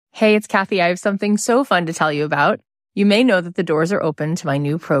Hey, it's Kathy. I have something so fun to tell you about. You may know that the doors are open to my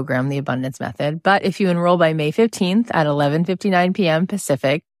new program, The Abundance Method, but if you enroll by May 15th at 11:59 p.m.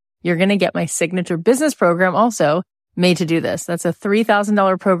 Pacific, you're going to get my signature business program also, Made to Do This. That's a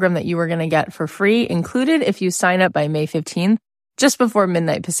 $3,000 program that you are going to get for free, included if you sign up by May 15th, just before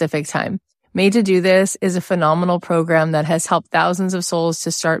midnight Pacific time. Made to Do This is a phenomenal program that has helped thousands of souls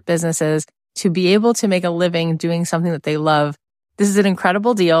to start businesses, to be able to make a living doing something that they love. This is an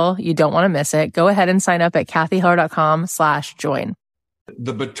incredible deal. You don't want to miss it. Go ahead and sign up at kathyheller.com/join.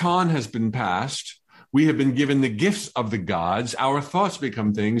 The baton has been passed. We have been given the gifts of the gods. Our thoughts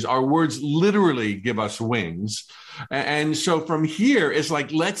become things. Our words literally give us wings. And so from here, it's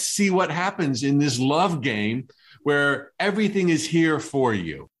like, let's see what happens in this love game where everything is here for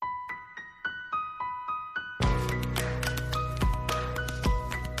you.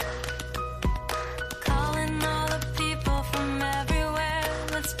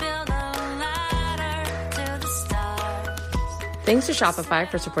 Thanks to Shopify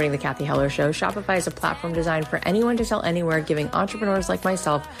for supporting The Kathy Heller Show. Shopify is a platform designed for anyone to sell anywhere, giving entrepreneurs like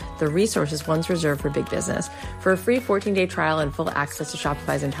myself the resources once reserved for big business. For a free 14-day trial and full access to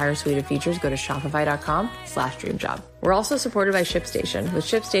Shopify's entire suite of features, go to shopify.com/dreamjob. We're also supported by ShipStation. With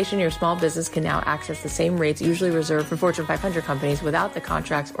ShipStation, your small business can now access the same rates usually reserved for Fortune 500 companies without the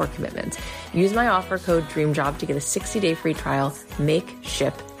contracts or commitments. Use my offer code DREAMJOB to get a 60-day free trial. Make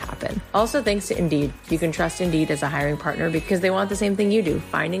ship happen. Also, thanks to Indeed. You can trust Indeed as a hiring partner because they want the same thing you do,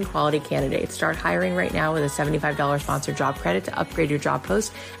 finding quality candidates. Start hiring right now with a $75 sponsored job credit to upgrade your job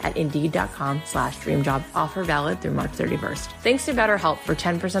post at Indeed.com/dreamjob. Offer valid through March 31st. Thanks to BetterHelp. For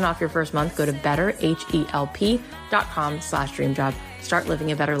 10% off your first month, go to betterhelp.com/dreamjob. Start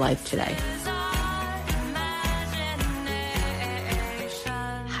living a better life today.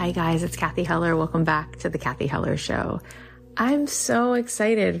 Hi guys, it's Kathy Heller. Welcome back to The Kathy Heller Show. I'm so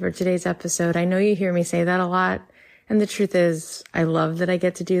excited for today's episode. I know you hear me say that a lot. And the truth is, I love that I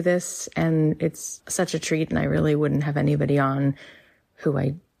get to do this, and it's such a treat, and I really wouldn't have anybody on who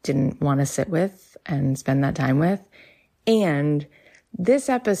I didn't want to sit with and spend that time with. And this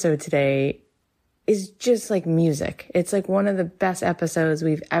episode today is just like music. It's like one of the best episodes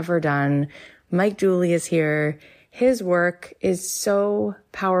we've ever done. Mike Dooley is here. His work is so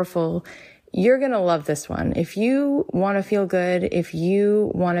powerful. You're going to love this one. If you want to feel good, if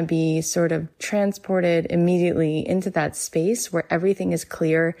you want to be sort of transported immediately into that space where everything is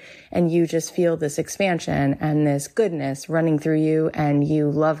clear and you just feel this expansion and this goodness running through you and you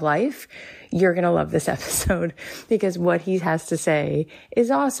love life, you're going to love this episode because what he has to say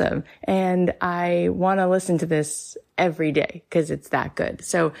is awesome. And I want to listen to this every day because it's that good.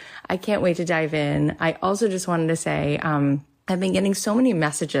 So I can't wait to dive in. I also just wanted to say, I've been getting so many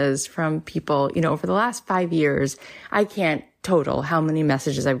messages from people, over the last 5 years. I can't total how many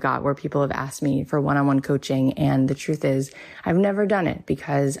messages I've got where people have asked me for one-on-one coaching. And the truth is, I've never done it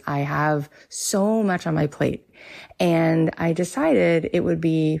because I have so much on my plate. And I decided it would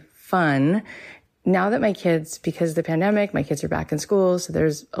be fun now that my kids, because of the pandemic, my kids are back in school. So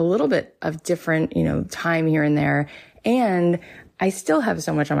there's a little bit of different, time here and there. And I still have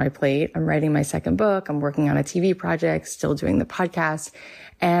so much on my plate. I'm writing my second book. I'm working on a TV project, still doing the podcast,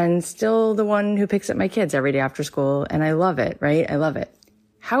 and still the one who picks up my kids every day after school. And I love it, right? I love it.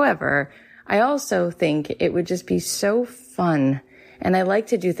 However, I also think it would just be so fun. And I like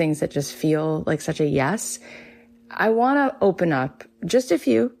to do things that just feel like such a yes. I want to open up just a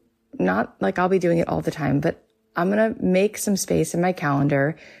few, not like I'll be doing it all the time, but I'm going to make some space in my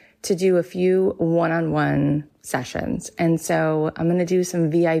calendar to do a few one-on-one sessions. And so I'm going to do some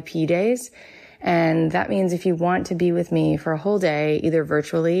VIP days. And that means if you want to be with me for a whole day, either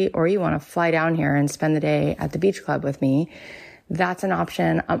virtually or you want to fly down here and spend the day at the beach club with me, that's an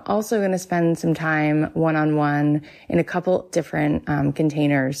option. I'm also going to spend some time one-on-one in a couple different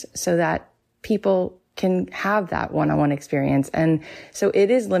containers so that people can have that one-on-one experience. And so it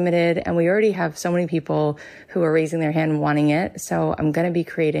is limited, and we already have so many people who are raising their hand wanting it. So I'm going to be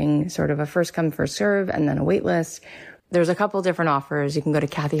creating sort of a first come, first serve, and then a wait list. There's a couple different offers. You can go to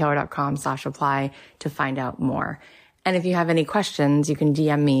kathyheller.com/apply to find out more. And if you have any questions, you can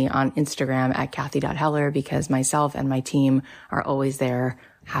DM me on Instagram at kathy.heller because myself and my team are always there,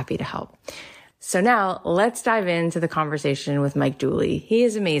 happy to help. So now let's dive into the conversation with Mike Dooley. He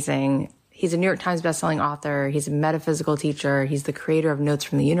is amazing. He's a New York Times bestselling author. He's a metaphysical teacher. He's the creator of Notes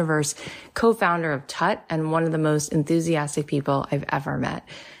from the Universe, co-founder of Tut, and one of the most enthusiastic people I've ever met.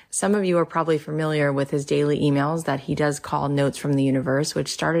 Some of you are probably familiar with his daily emails that he does call Notes from the Universe, which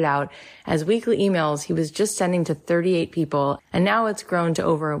started out as weekly emails he was just sending to 38 people, and now it's grown to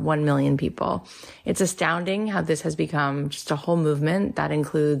over 1 million people. It's astounding how this has become just a whole movement that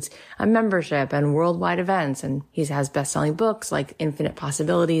includes a membership and worldwide events, and he has best-selling books like Infinite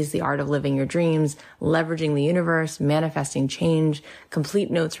Possibilities, The Art of Living Your Dreams, Leveraging the Universe, Manifesting Change, Complete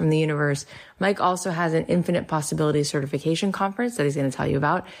Notes from the Universe. Mike also has an Infinite Possibilities certification conference that he's going to tell you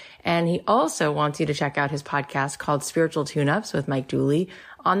about. And he also wants you to check out his podcast called Spiritual Tune-Ups with Mike Dooley.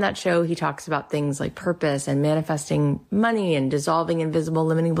 On that show, he talks about things like purpose and manifesting money and dissolving invisible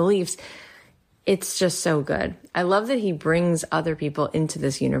limiting beliefs. It's just so good. I love that he brings other people into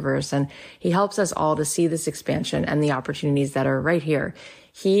this universe, and he helps us all to see this expansion and the opportunities that are right here.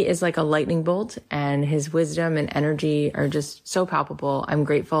 He is like a lightning bolt, and his wisdom and energy are just so palpable. I'm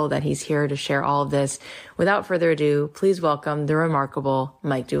grateful that he's here to share all of this. Without further ado, please welcome the remarkable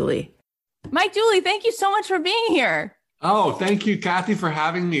Mike Dooley. Mike Dooley, thank you so much for being here. Oh, thank you, Kathy, for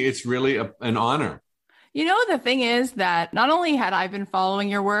having me. It's really an honor. You know, the thing is that not only had I been following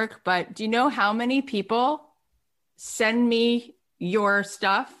your work, but do you know how many people send me your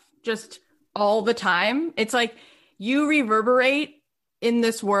stuff just all the time? It's like you reverberate in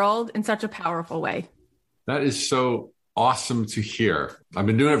this world in such a powerful way. That is so awesome to hear. I've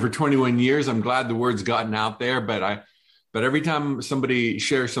been doing it for 21 years. I'm glad the word's gotten out there, but every time somebody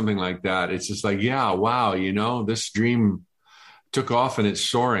shares something like that, it's just like, yeah, wow, this dream took off and it's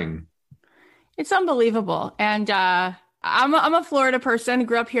soaring. It's unbelievable. And I'm a Florida person,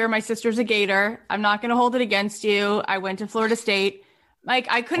 grew up here. My sister's a Gator. I'm not going to hold it against you. I went to Florida State. Like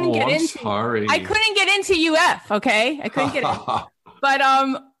I couldn't get into UF. Okay. I couldn't get in. But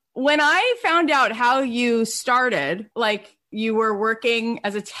when I found out how you started, like you were working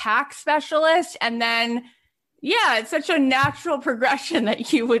as a tax specialist, and then, yeah, it's such a natural progression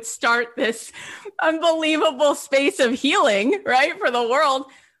that you would start this unbelievable space of healing, right, for the world.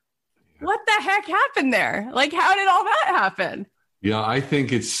 What the heck happened there? Like, how did all that happen? Yeah, I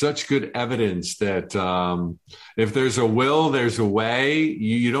think it's such good evidence that if there's a will, there's a way.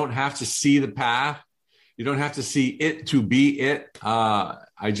 You don't have to see the path. You don't have to see it to be it.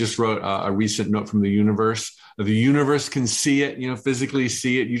 I just wrote a recent note from the universe. The universe can see it, physically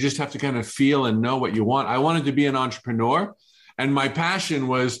see it. You just have to kind of feel and know what you want. I wanted to be an entrepreneur, and my passion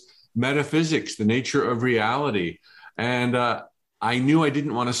was metaphysics, the nature of reality. And I knew I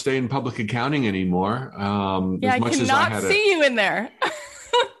didn't want to stay in public accounting anymore. Yeah, I cannot see you in there.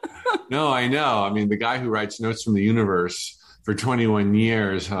 No, I know. I mean, the guy who writes Notes from the Universe for 21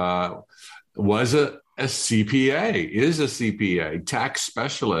 years was a CPA, is a CPA, tax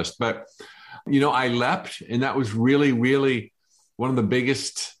specialist. But, I leapt, and that was really, really one of the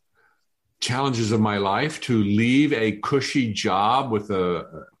biggest challenges of my life, to leave a cushy job with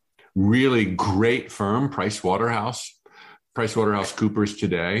a really great firm, PricewaterhouseCoopers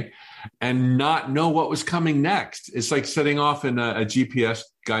today, and not know what was coming next. It's like setting off in a GPS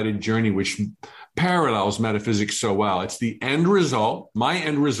guided journey, which parallels metaphysics so well. It's the end result. My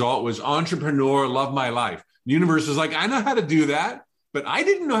end result was entrepreneur, love my life. The universe is like, I know how to do that, but I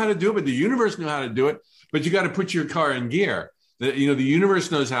didn't know how to do it, but the universe knew how to do it. But you got to put your car in gear. The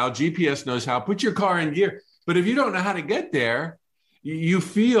universe knows how, GPS knows how, put your car in gear. But if you don't know how to get there, you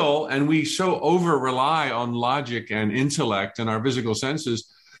feel, and we so over rely on logic and intellect and our physical senses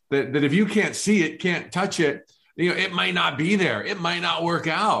that if you can't see it, can't touch it, it might not be there. It might not work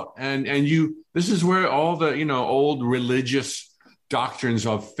out. And this is where all the, old religious doctrines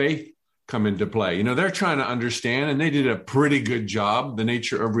of faith come into play. They're trying to understand, and they did a pretty good job, the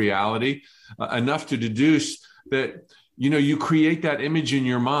nature of reality, enough to deduce that, you create that image in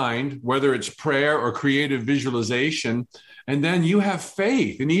your mind, whether it's prayer or creative visualization, and then you have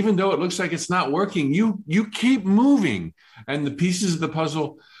faith. And even though it looks like it's not working, you keep moving, and the pieces of the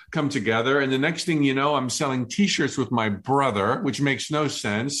puzzle come together. And the next thing you know, I'm selling T-shirts with my brother, which makes no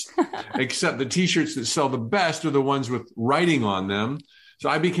sense, except the T-shirts that sell the best are the ones with writing on them. So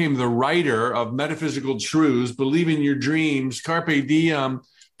I became the writer of metaphysical truths, believe in your dreams, carpe diem,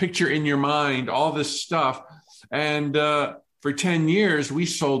 picture in your mind, all this stuff. And for 10 years, we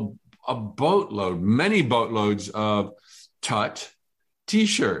sold many boatloads of Tut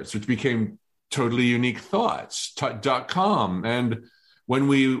T-shirts, which became Totally Unique Thoughts, Tut.com. And when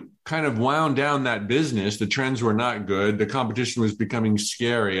we kind of wound down that business, the trends were not good. The competition was becoming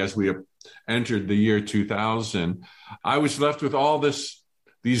scary as we entered the year 2000. I was left with all these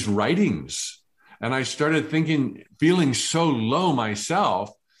writings. And I started feeling so low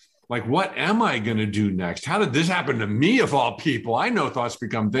myself, like, what am I going to do next? How did this happen to me of all people? I know thoughts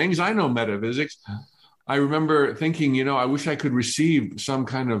become things. I know metaphysics. I remember thinking, I wish I could receive some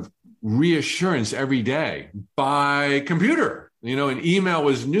kind of reassurance every day by computer. An email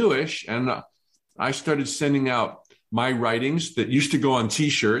was newish, and I started sending out my writings that used to go on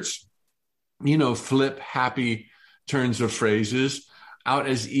T-shirts, flip happy turns of phrases out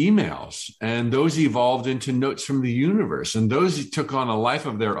as emails. And those evolved into notes from the universe. And those took on a life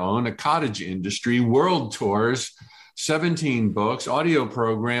of their own, a cottage industry, world tours, 17 books, audio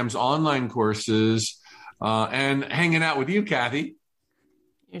programs, online courses, and hanging out with you, Kathy.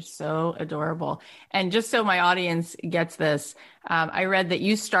 You're so adorable. And just so my audience gets this, I read that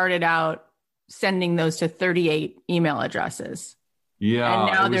you started out sending those to 38 email addresses. Yeah.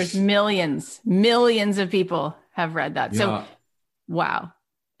 And now there's millions of people have read that. Yeah. So, wow.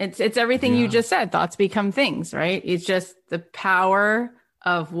 It's everything you just said. Thoughts become things, right? It's just the power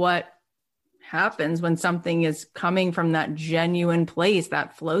of what happens when something is coming from that genuine place,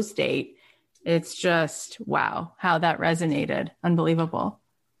 that flow state. It's just, wow, how that resonated. Unbelievable.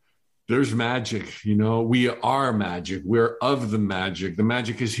 There's magic, we are magic. We're of the magic. The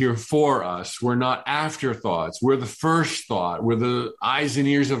magic is here for us. We're not afterthoughts. We're the first thought. We're the eyes and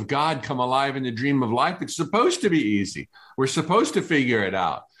ears of God come alive in the dream of life. It's supposed to be easy. We're supposed to figure it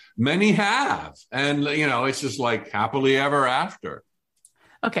out. Many have. And, it's just like happily ever after.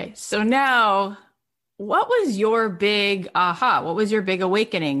 Okay. So now, what was your big aha? What was your big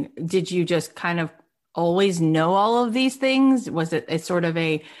awakening? Did you just kind of always know all of these things? Was it a sort of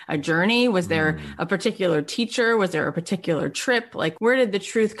a journey? Was there a particular teacher? Was there a particular trip? Like, where did the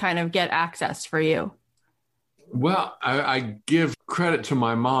truth kind of get access for you? Well, I give credit to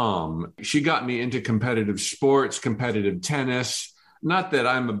my mom. She got me into competitive sports, competitive tennis. Not that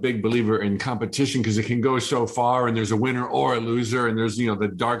I'm a big believer in competition, because it can go so far and there's a winner or a loser, and there's,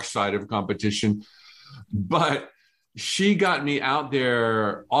 the dark side of competition. But she got me out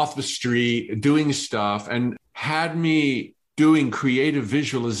there off the street doing stuff and had me doing creative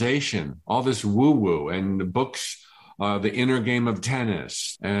visualization, all this woo-woo and books, The Inner Game of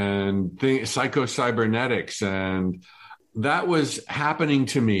Tennis and psycho-cybernetics. And that was happening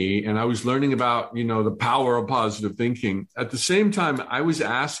to me. And I was learning about, the power of positive thinking. At the same time, I was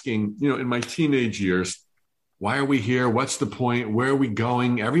asking, in my teenage years, why are we here? What's the point? Where are we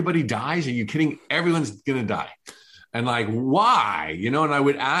going? Everybody dies. Are you kidding? Everyone's going to die. And like, why? And I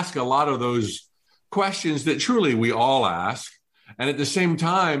would ask a lot of those questions that truly we all ask. And at the same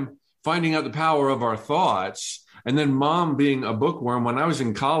time, finding out the power of our thoughts. And then mom being a bookworm, when I was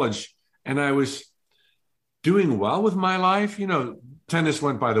in college and I was doing well with my life, tennis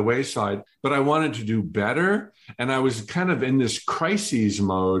went by the wayside, but I wanted to do better. And I was kind of in this crises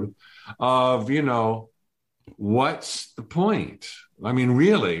mode of, what's the point? I mean,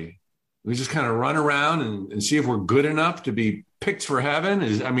 really? We just kind of run around and see if we're good enough to be picked for heaven.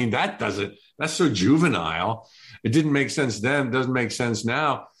 That's so juvenile. It didn't make sense then. It doesn't make sense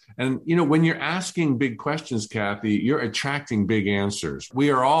now. And, when you're asking big questions, Kathy, you're attracting big answers. We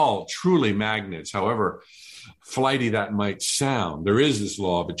are all truly magnets, however flighty that might sound. There is this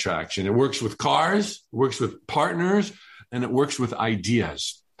law of attraction. It works with cars, it works with partners, and it works with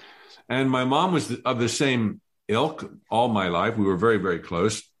ideas. And my mom was of the same ilk all my life. We were very, very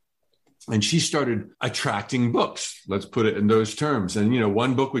close. And she started attracting books. Let's put it in those terms. And,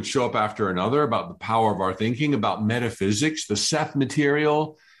 one book would show up after another about the power of our thinking, about metaphysics, the Seth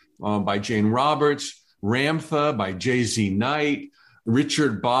material by Jane Roberts, Ramtha by J.Z. Knight,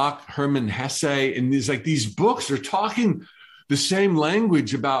 Richard Bach, Hermann Hesse. And these books are talking the same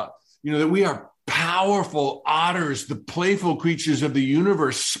language about, that we are powerful otters, the playful creatures of the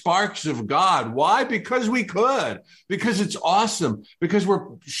universe, sparks of God. Why? Because we could, because it's awesome, because we're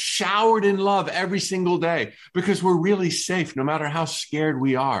showered in love every single day, because we're really safe no matter how scared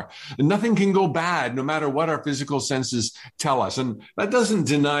we are. And nothing can go bad no matter what our physical senses tell us. And that doesn't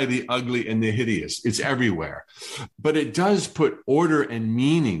deny the ugly and the hideous. It's everywhere. But it does put order and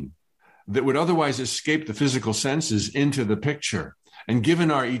meaning that would otherwise escape the physical senses into the picture. And given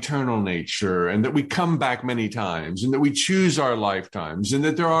our eternal nature, and that we come back many times, and that we choose our lifetimes, and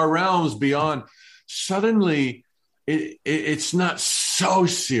that there are realms beyond, suddenly it's not so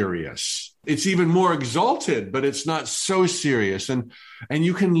serious. It's even more exalted, but it's not so serious. And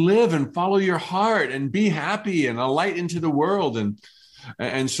you can live and follow your heart and be happy and a light into the world.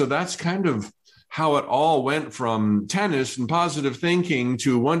 And so that's kind of how it all went from tennis and positive thinking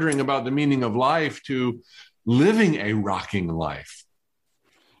to wondering about the meaning of life to living a rocking life.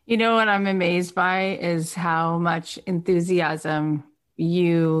 What I'm amazed by is how much enthusiasm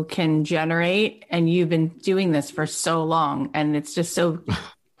you can generate. And you've been doing this for so long. And it's just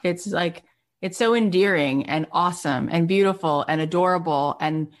it's so endearing and awesome and beautiful and adorable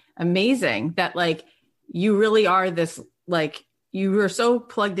and amazing that you really are this, like, you are so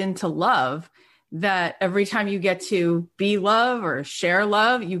plugged into love that every time you get to be love or share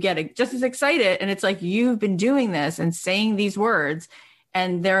love, you get just as excited. And it's like, you've been doing this and saying these words.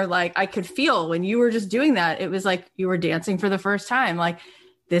 And they're like, I could feel when you were just doing that, it was like you were dancing for the first time. Like,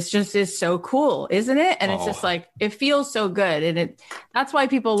 this just is so cool, isn't it? And it's just like, it feels so good. And that's why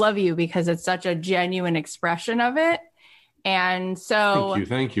people love you, because it's such a genuine expression of it. And so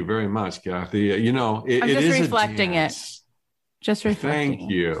thank you very much, Kathy. I'm just reflecting it. Just reflecting.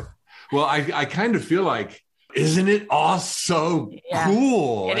 Thank you. Well, I kind of feel like, isn't it all so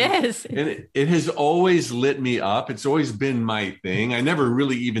cool? It is. And it has always lit me up. It's always been my thing. I never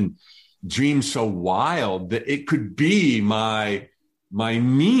really even dreamed so wild that it could be my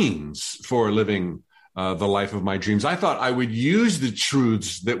means for living the life of my dreams. I thought I would use the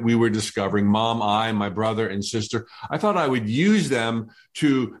truths that we were discovering, Mom, I, my brother and sister. I thought I would use them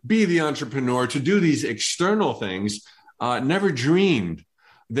to be the entrepreneur, to do these external things. Never dreamed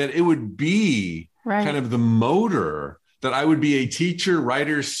that it would be kind of the motor, that I would be a teacher,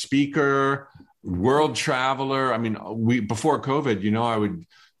 writer, speaker, world traveler. I mean, before COVID, I would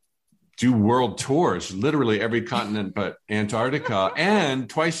do world tours, literally every continent but Antarctica, and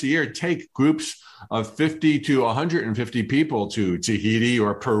twice a year take groups of 50 to 150 people to Tahiti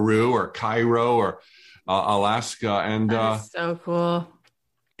or Peru or Cairo or Alaska. And that is so cool.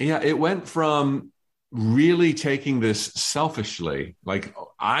 Yeah, it went from really taking this selfishly, like,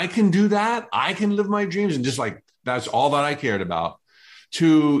 I can do that, I can live my dreams, and just like, that's all that I cared about,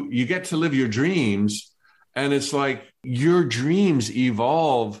 to you get to live your dreams. And it's like your dreams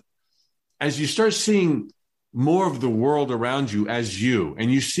evolve as you start seeing more of the world around you as you,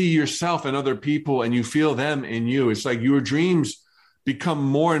 and you see yourself and other people and you feel them in you. It's like your dreams become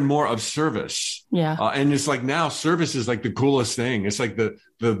more and more of service. Yeah. And it's like, now service is like the coolest thing. It's like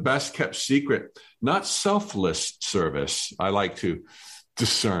the best kept secret, not selfless service. I like to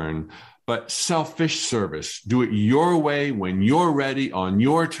discern, but selfish service. Do it your way, when you're ready, on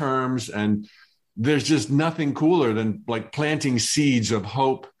your terms. And there's just nothing cooler than like planting seeds of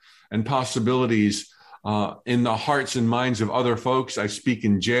hope and possibilities in the hearts and minds of other folks. I speak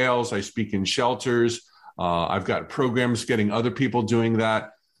in jails, I speak in shelters. I've got programs getting other people doing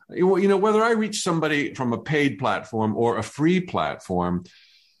that. Whether I reach somebody from a paid platform or a free platform,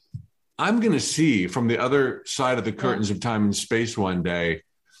 I'm going to see from the other side of the curtains of time and space one day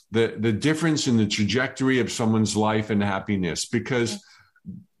the difference in the trajectory of someone's life and happiness, because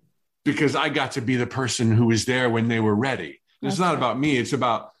I got to be the person who was there when they were ready. It's not about me. It's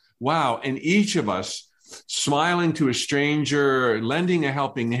about, wow. And each of us smiling to a stranger, lending a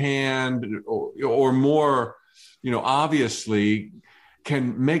helping hand, or more, obviously,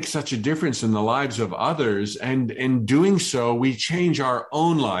 can make such a difference in the lives of others. And in doing so, we change our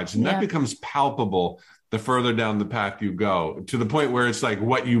own lives. And that becomes palpable the further down the path you go, to the point where it's like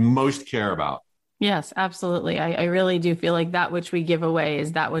what you most care about. Yes, absolutely. I really do feel like that which we give away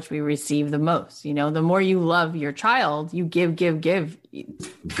is that which we receive the most. The more you love your child, you give.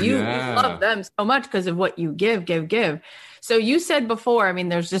 You love them so much because of what you give. So you said before,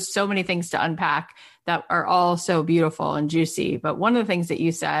 there's just so many things to unpack that are all so beautiful and juicy. But one of the things that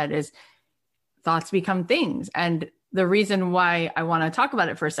you said is thoughts become things. And the reason why I want to talk about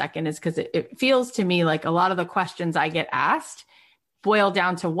it for a second is because it feels to me like a lot of the questions I get asked boil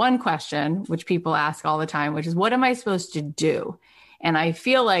down to one question, which people ask all the time, which is, what am I supposed to do? And I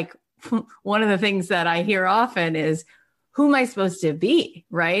feel like one of the things that I hear often is, who am I supposed to be?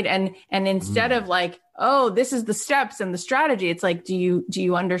 Right. And instead of like, oh, this is the steps and the strategy, it's like, do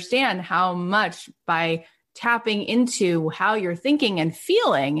you understand how much by tapping into how you're thinking and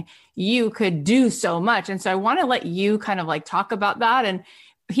feeling, you could do so much? And so I want to let you kind of like talk about that and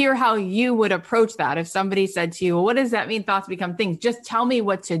hear how you would approach that. If somebody said to you, well, what does that mean? Thoughts become things. Just tell me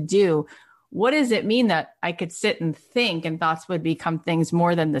what to do. What does it mean that I could sit and think and thoughts would become things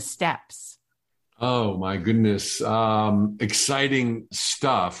more than the steps? Oh my goodness. Exciting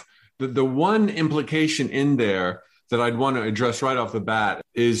stuff. The one implication in there that I'd want to address right off the bat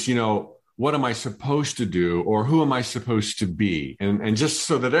is, what am I supposed to do, or who am I supposed to be? And just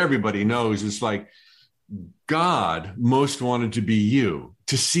so that everybody knows, it's like, God most wanted to be you,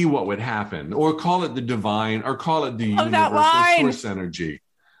 to see what would happen, or call it the divine, or call it the universal source energy.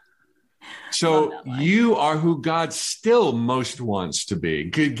 So you are who God still most wants to be,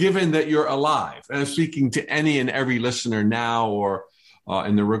 given that you're alive. And I'm speaking to any and every listener now or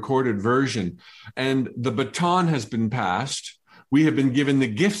in the recorded version. And the baton has been passed. We have been given the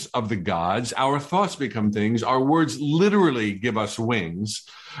gifts of the gods. Our thoughts become things. Our words literally give us wings.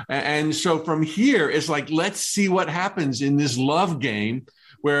 And so from here, it's like, let's see what happens in this love game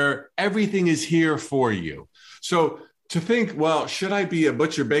where everything is here for you. So to think, well, should I be a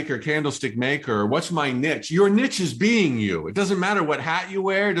butcher, baker, candlestick maker? What's my niche? Your niche is being you. It doesn't matter what hat you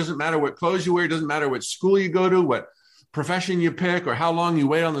wear. It doesn't matter what clothes you wear. It doesn't matter what school you go to, what profession you pick, or how long you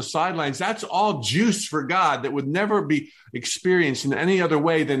wait on the sidelines. That's all juice for God that would never be experienced in any other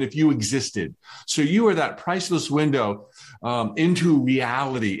way than if you existed. So you are that priceless window into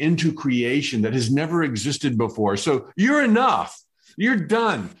reality, into creation that has never existed before. So you're enough. You're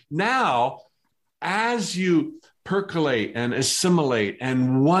done. Now, as you percolate and assimilate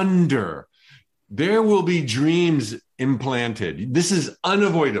and wonder, there will be dreams implanted. This is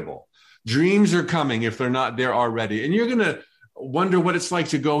unavoidable. Dreams are coming if they're not there already. And you're going to wonder what it's like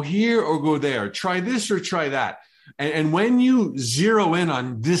to go here or go there. Try this or try that. And when you zero in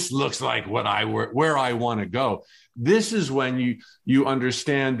on this looks like where I want to go, this is when you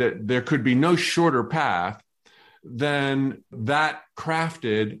understand that there could be no shorter path than that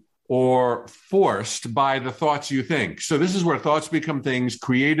crafted or forced by the thoughts you think. So this is where thoughts become things,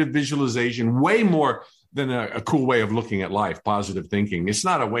 creative visualization, way more than a cool way of looking at life, positive thinking. It's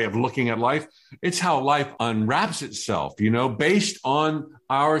not a way of looking at life. It's how life unwraps itself, based on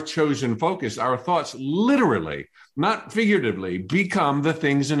our chosen focus. Our thoughts literally, not figuratively, become the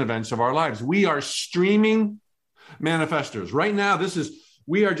things and events of our lives. We are streaming manifestors. Right now,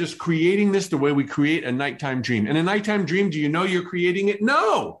 we are just creating this the way we create a nighttime dream. And a nighttime dream, do you know you're creating it?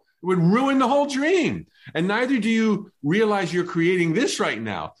 No. It would ruin the whole dream. And neither do you realize you're creating this right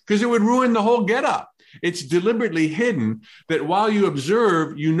now, because it would ruin the whole getup. It's deliberately hidden that while you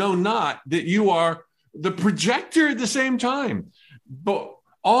observe, you know not that you are the projector at the same time. But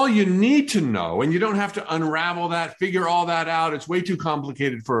all you need to know, and you don't have to unravel that, figure all that out. It's way too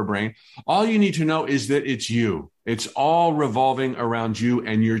complicated for a brain. All you need to know is that it's you. It's all revolving around you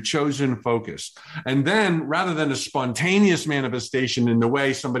and your chosen focus. And then rather than a spontaneous manifestation in the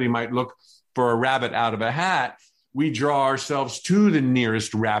way somebody might look for a rabbit out of a hat, we draw ourselves to the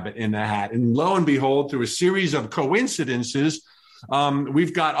nearest rabbit in the hat. And lo and behold, through a series of coincidences,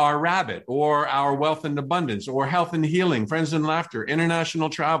 we've got our rabbit, or our wealth and abundance, or health and healing, friends and laughter, international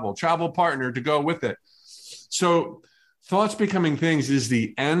travel partner to go with it. So thoughts becoming things is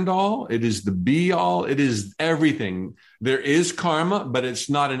the end all. It is the be all. It is everything. There is karma, but it's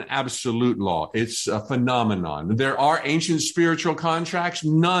not an absolute law. It's a phenomenon. There are ancient spiritual contracts.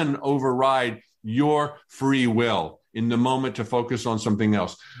 None override your free will in the moment to focus on something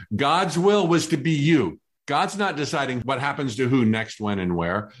else. God's will was to be you. God's not deciding what happens to who next, when, and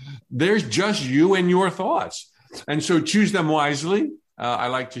where. There's just you and your thoughts. And so choose them wisely. I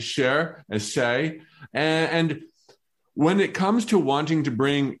like to share, say, and when it comes to wanting to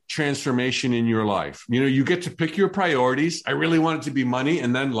bring transformation in your life, you get to pick your priorities. I really want it to be money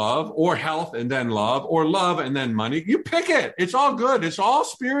and then love, or health and then love, or love and then money. You pick it. It's all good. It's all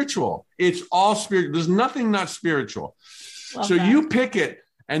spiritual. It's all spiritual. There's nothing not spiritual. Love so that. You pick it.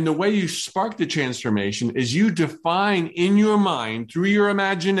 And the way you spark the transformation is you define in your mind through your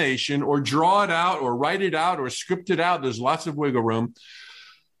imagination, or draw it out, or write it out, or script it out. There's lots of wiggle room.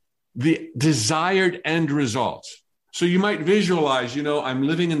 The desired end result. So you might visualize, I'm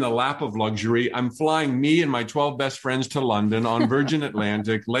living in the lap of luxury. I'm flying me and my 12 best friends to London on Virgin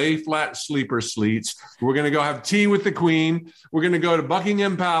Atlantic, lay flat sleeper seats. We're going to go have tea with the Queen. We're going to go to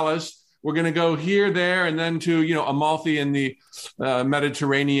Buckingham Palace. We're going to go here, there, and then to, Amalfi in the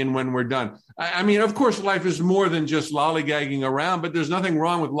Mediterranean when we're done. I mean, of course, life is more than just lollygagging around, but there's nothing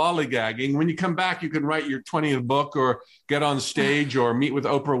wrong with lollygagging. When you come back, you can write your 20th book, or get on stage, or meet with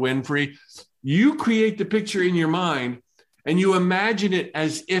Oprah Winfrey. You create the picture in your mind, and you imagine it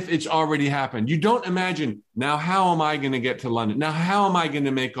as if it's already happened. You don't imagine, now how am I going to get to London? Now how am I going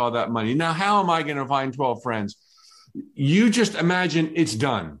to make all that money? Now how am I going to find 12 friends? You just imagine it's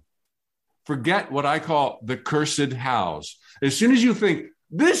done. Forget what I call the cursed hows. As soon as you think,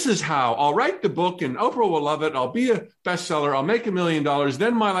 this is how I'll write the book and Oprah will love it, I'll be a bestseller, I'll make $1 million,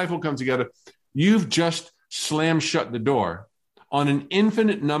 then my life will come together, you've just slammed shut the door on an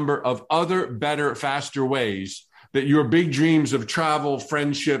infinite number of other, better, faster ways that your big dreams of travel,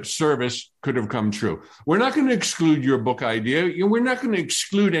 friendship, service could have come true. We're not going to exclude your book idea. We're not going to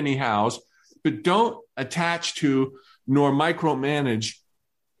exclude any hows, but don't attach to nor micromanage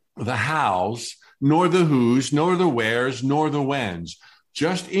the hows, nor the whos, nor the wheres, nor the whens.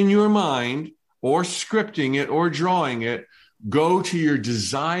 Just in your mind, or scripting it, or drawing it, go to your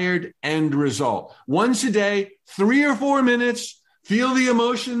desired end result. Once a day, 3 or 4 minutes, feel the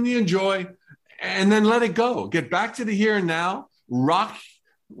emotion, the joy, and then let it go. Get back to the here and now, rock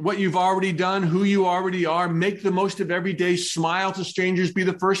what you've already done, who you already are. Make the most of every day. Smile to strangers. Be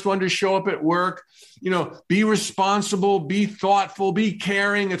the first one to show up at work. Be responsible, be thoughtful, be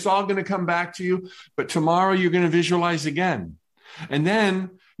caring. It's all going to come back to you. But tomorrow you're going to visualize again. And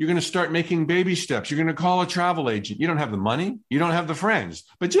then you're going to start making baby steps. You're going to call a travel agent. You don't have the money. You don't have the friends.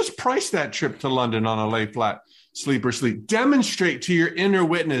 But just price that trip to London on a lay flat, sleeper sleep. Demonstrate to your inner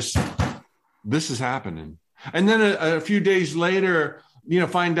witness, this is happening. And then a few days later,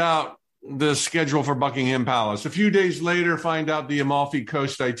 find out the schedule for Buckingham Palace. A few days later, find out the Amalfi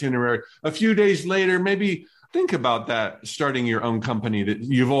Coast itinerary. A few days later, maybe think about that, starting your own company that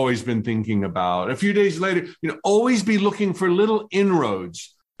you've always been thinking about. A few days later, always be looking for little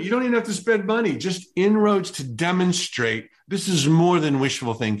inroads. You don't even have to spend money, just inroads to demonstrate this is more than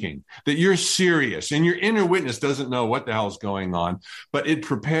wishful thinking, that you're serious. And your inner witness doesn't know what the hell's going on, but it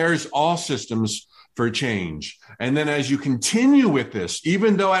prepares all systems for change. And then as you continue with this,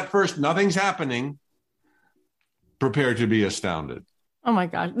 even though at first nothing's happening, prepare to be astounded. Oh my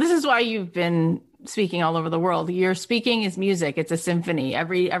gosh. This is why you've been speaking all over the world. Your speaking is music. It's a symphony.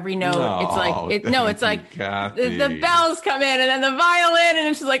 Every note. It's like the bells come in and then the violin, and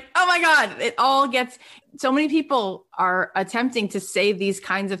it's just like, oh my God, it all gets. So many people are attempting to say these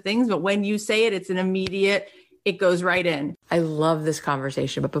kinds of things, but when you say it, it's an immediate, it goes right in. I love this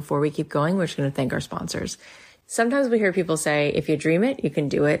conversation, but before we keep going, we're just going to thank our sponsors. Sometimes we hear people say, if you dream it, you can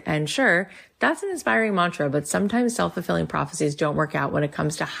do it. And sure, that's an inspiring mantra, but sometimes self-fulfilling prophecies don't work out when it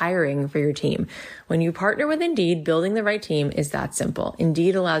comes to hiring for your team. When you partner with Indeed, building the right team is that simple.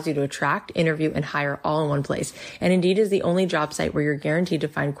 Indeed allows you to attract, interview, and hire all in one place. And Indeed is the only job site where you're guaranteed to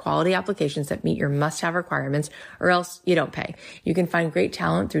find quality applications that meet your must-have requirements, or else you don't pay. You can find great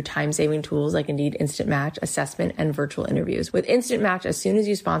talent through time-saving tools like Indeed Instant Match, assessment, and virtual interviews. With Instant Match, as soon as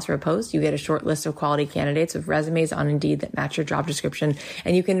you sponsor a post, you get a short list of quality candidates with resumes on Indeed that match your job description,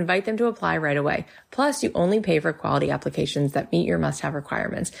 and you can invite them to apply right away. Plus, you only pay for quality applications that meet your must-have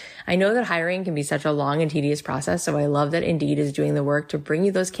requirements. I know that hiring can be such a long and tedious process, so I love that Indeed is doing the work to bring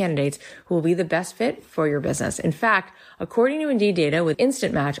you those candidates who will be the best fit for your business. In fact, according to Indeed data, with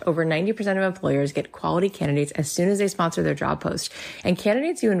Instant Match, over 90% of employers get quality candidates as soon as they sponsor their job post. And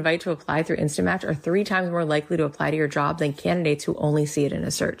candidates you invite to apply through Instant Match are 3 times more likely to apply to your job than candidates who only see it in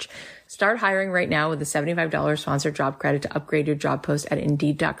a search. Start hiring right now with a $75 sponsored job credit to upgrade your job post at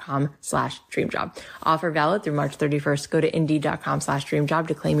Indeed.com/dreamjob. Offer valid through March 31st. Go to Indeed.com/dreamjob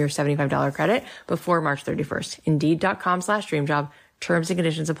to claim your $75 credit before March 31st. Indeed.com/dreamjob. Terms and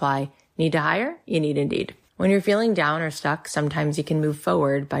conditions apply. Need to hire? You need Indeed. When you're feeling down or stuck, sometimes you can move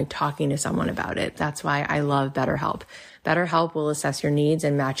forward by talking to someone about it. That's why I love BetterHelp. BetterHelp will assess your needs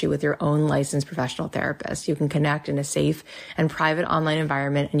and match you with your own licensed professional therapist. You can connect in a safe and private online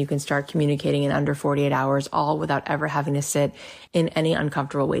environment, and you can start communicating in under 48 hours, all without ever having to sit in any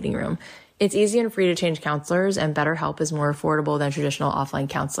uncomfortable waiting room. It's easy and free to change counselors, and BetterHelp is more affordable than traditional offline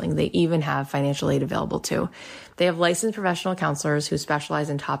counseling. They even have financial aid available too. They have licensed professional counselors who specialize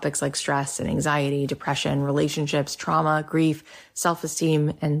in topics like stress and anxiety, depression, relationships, trauma, grief,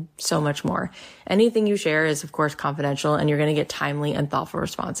 self-esteem, and so much more. Anything you share is, of course, confidential, and you're going to get timely and thoughtful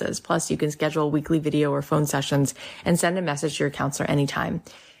responses. Plus, you can schedule weekly video or phone sessions and send a message to your counselor anytime.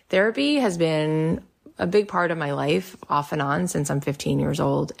 Therapy has been a big part of my life, off and on, since I'm 15 years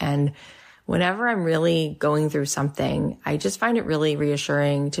old, and whenever I'm really going through something, I just find it really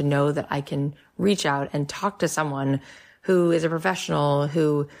reassuring to know that I can reach out and talk to someone who is a professional,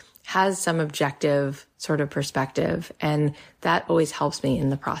 who has some objective sort of perspective. And that always helps me in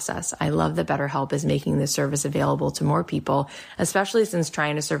the process. I love that BetterHelp is making this service available to more people, especially since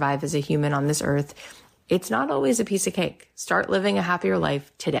trying to survive as a human on this earth, it's not always a piece of cake. Start living a happier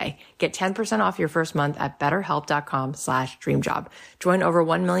life today. Get 10% off your first month at betterhelp.com/dreamjob. Join over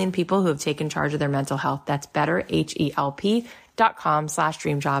 1 million people who have taken charge of their mental health. That's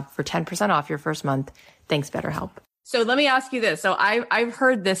betterhelp.com/dreamjob for 10% off your first month. Thanks, BetterHelp. So let me ask you this. So I've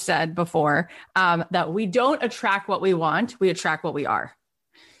heard this said before, that we don't attract what we want. We attract what we are.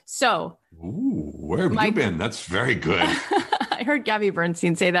 So. Ooh, where have you been? That's very good. I heard Gabby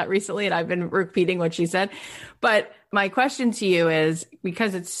Bernstein say that recently, and I've been repeating what she said. But my question to you is,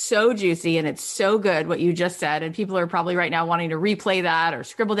 because it's so juicy and it's so good what you just said, and people are probably right now wanting to replay that or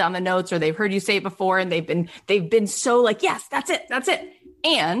scribble down the notes, or they've heard you say it before and they've been so like, yes, that's it.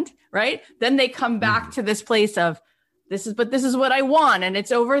 And right, then they come back to this place of, this is what I want, and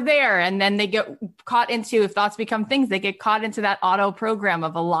it's over there. And then they get caught into, if thoughts become things, they get caught into that auto program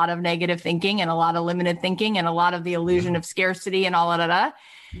of a lot of negative thinking and a lot of limited thinking and a lot of the illusion of scarcity and all of that.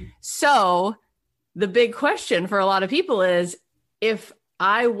 So the big question for a lot of people is, if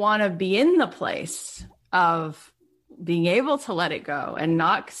I want to be in the place of being able to let it go and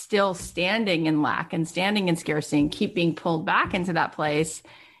not still standing in lack and standing in scarcity and keep being pulled back into that place,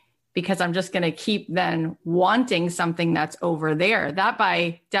 because I'm just going to keep then wanting something that's over there. That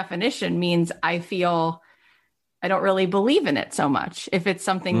by definition means I feel I don't really believe in it so much if it's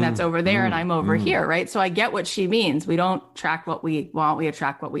something that's over there and I'm over here, right? So I get what she means. We don't attract what we want, we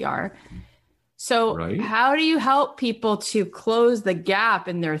attract what we are. So how do you help people to close the gap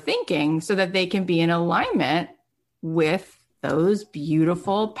in their thinking so that they can be in alignment with those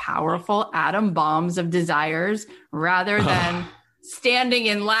beautiful, powerful atom bombs of desires rather than standing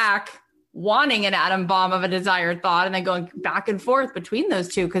in lack, wanting an atom bomb of a desired thought and then going back and forth between those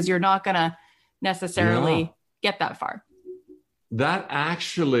two, because you're not going to necessarily get that far? That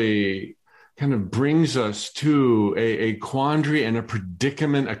actually kind of brings us to a quandary and a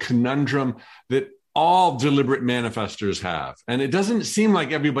predicament, a conundrum that all deliberate manifestors have. And it doesn't seem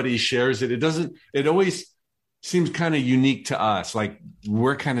like everybody shares it. It always seems kind of unique to us. Like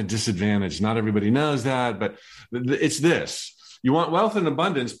we're kind of disadvantaged. Not everybody knows that, but it's this. You want wealth and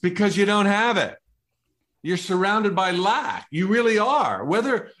abundance because you don't have it. You're surrounded by lack. You really are.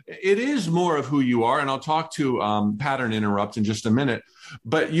 Whether it is more of who you are, and I'll talk to Pattern Interrupt in just a minute,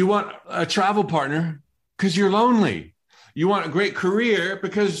 but you want a travel partner because you're lonely. You want a great career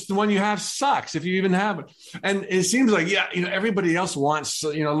because the one you have sucks, if you even have it. And it seems like, everybody else wants, a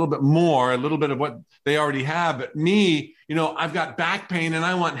little bit more, a little bit of what they already have. But me, I've got back pain and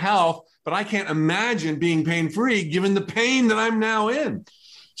I want health, but I can't imagine being pain-free given the pain that I'm now in.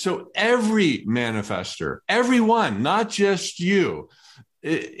 So every manifester, everyone, not just you,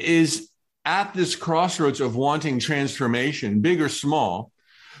 is at this crossroads of wanting transformation, big or small,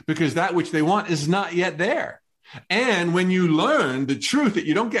 because that which they want is not yet there. And when you learn the truth that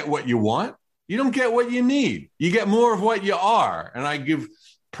you don't get what you want, you don't get what you need. You get more of what you are. And I give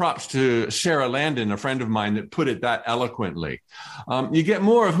props to Sarah Landon, a friend of mine, that put it that eloquently. You get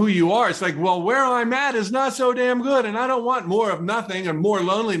more of who you are. It's like, well, where I'm at is not so damn good. And I don't want more of nothing and more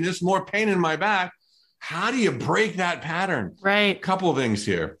loneliness, more pain in my back. How do you break that pattern? Right. Couple of things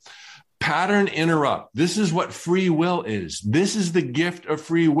here. Pattern interrupt. This is what free will is. This is the gift of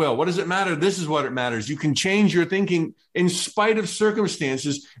free will. What does it matter? This is what it matters. You can change your thinking in spite of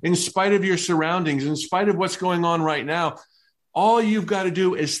circumstances, in spite of your surroundings, in spite of what's going on right now. All you've got to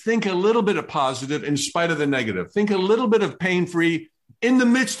do is think a little bit of positive in spite of the negative. Think a little bit of pain-free in the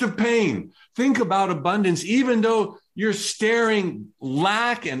midst of pain. Think about abundance, even though you're staring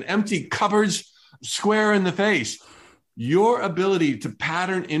lack and empty cupboards square in the face. Your ability to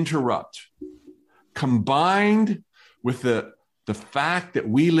pattern interrupt, combined with the fact that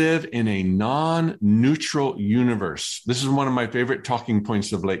we live in a non-neutral universe. This is one of my favorite talking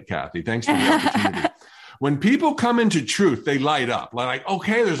points of late, Kathy. Thanks for the opportunity. When people come into truth, they light up. Like,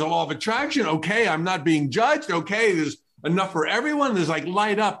 okay, there's a law of attraction. Okay, I'm not being judged. Okay, there's enough for everyone. There's like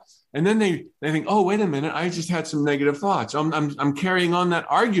light up. And then they think, oh, wait a minute, I just had some negative thoughts. I'm carrying on that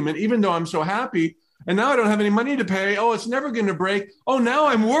argument, even though I'm so happy. And now I don't have any money to pay. Oh, it's never going to break. Oh, now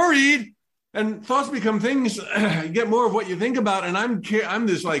I'm worried. And thoughts become things. You get more of what you think about. And I'm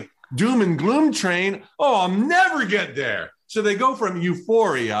this like doom and gloom train. Oh, I'll never get there. So they go from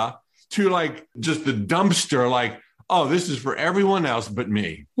euphoria to like just the dumpster, like, oh, this is for everyone else but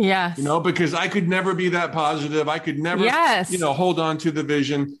me. Yes. Because I could never be that positive. I could never, hold on to the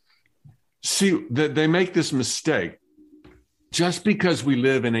vision. See, that they make this mistake. Just because we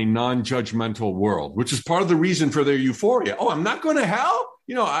live in a non-judgmental world, which is part of the reason for their euphoria. Oh, I'm not going to hell?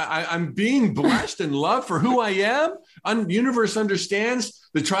 I'm being blessed and loved for who I am. The universe understands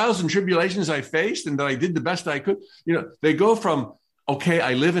the trials and tribulations I faced and that I did the best I could. They go from, okay,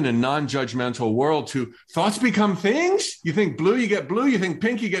 I live in a non-judgmental world to thoughts become things. You think blue, you get blue. You think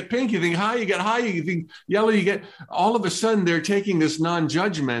pink, you get pink. You think high, you get high. You think yellow, you get... All of a sudden, they're taking this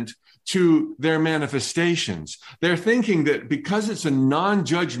non-judgment to their manifestations. They're thinking that because it's a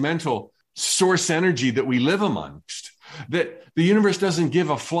non-judgmental source energy that we live amongst, that the universe doesn't give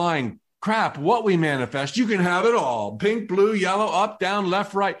a flying crap what we manifest. You can have it all. Pink, blue, yellow, up, down,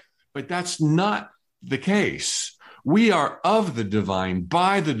 left, right. But that's not the case. We are of the divine,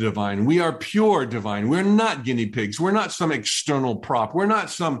 by the divine. We are pure divine. We're not guinea pigs. We're not some external prop. We're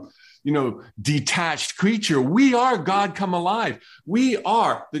not some, detached creature. We are God come alive. We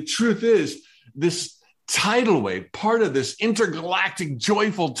are, the truth is, this tidal wave, part of this intergalactic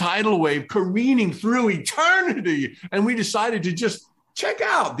joyful tidal wave careening through eternity. And we decided to just check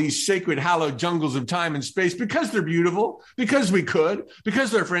out these sacred hallowed jungles of time and space because they're beautiful, because we could,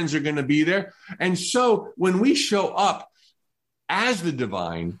 because our friends are going to be there. And so when we show up as the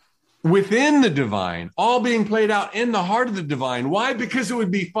divine, within the divine, all being played out in the heart of the divine. Why? Because it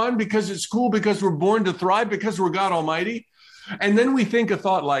would be fun, because it's cool, because we're born to thrive, because we're God Almighty. And then we think a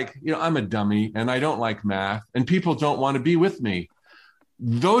thought like, I'm a dummy and I don't like math and people don't want to be with me.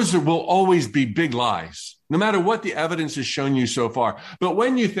 Those will always be big lies, no matter what the evidence has shown you so far. But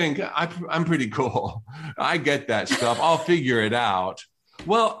when you think, I'm pretty cool, I get that stuff, I'll figure it out.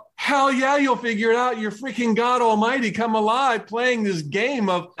 Well, hell yeah, you'll figure it out. You're freaking God Almighty come alive playing this game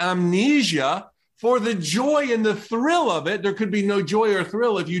of amnesia for the joy and the thrill of it. There could be no joy or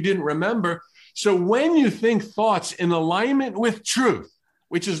thrill if you didn't remember. So when you think thoughts in alignment with truth,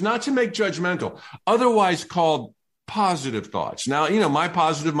 which is not to make judgmental, otherwise called positive thoughts. Now, my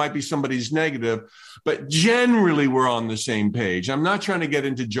positive might be somebody's negative, but generally we're on the same page. I'm not trying to get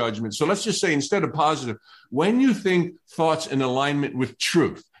into judgment. So let's just say instead of positive, when you think thoughts in alignment with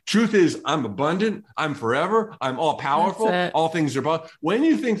truth, truth is I'm abundant, I'm forever, I'm all powerful, all things are possible. When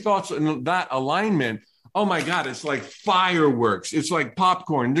you think thoughts in that alignment, oh my God, it's like fireworks. It's like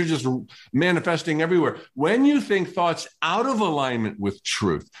popcorn. They're just manifesting everywhere. When you think thoughts out of alignment with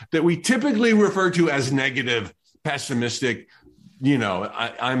truth that we typically refer to as negative, pessimistic,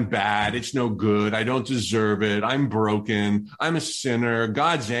 I'm bad, it's no good, I don't deserve it, I'm broken, I'm a sinner,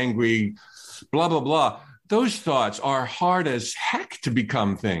 God's angry, blah, blah, blah. Those thoughts are hard as heck to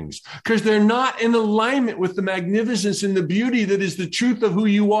become things because they're not in alignment with the magnificence and the beauty that is the truth of who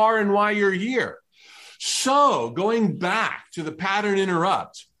you are and why you're here. So going back to the pattern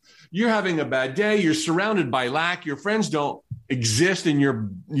interrupt, you're having a bad day, you're surrounded by lack, your friends don't exist, and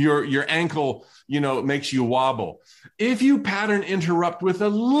your ankle, makes you wobble. If you pattern interrupt with a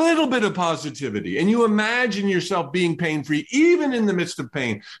little bit of positivity and you imagine yourself being pain-free, even in the midst of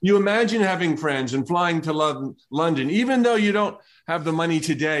pain, you imagine having friends and flying to London, even though you don't have the money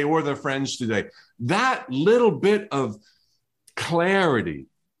today or the friends today, that little bit of clarity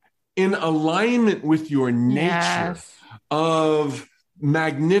in alignment with your nature of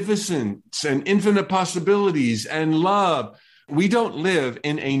magnificence and infinite possibilities and love. We don't live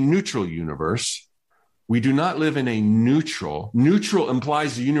in a neutral universe. We do not live in a neutral. Neutral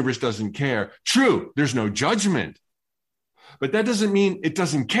implies the universe doesn't care. True, there's no judgment, but that doesn't mean it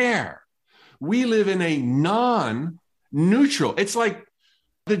doesn't care. We live in a non-neutral. It's like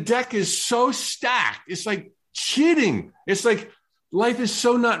the deck is so stacked. It's like cheating. It's like life is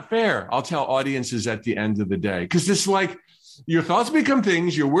so not fair. I'll tell audiences at the end of the day, because it's like your thoughts become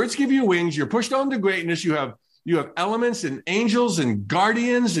things, your words give you wings, you're pushed on to greatness, you have elements and angels and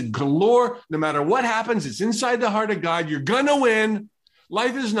guardians and galore. No matter what happens, it's inside the heart of God. You're going to win.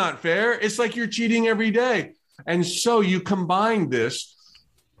 Life is not fair. It's like you're cheating every day. And so you combine this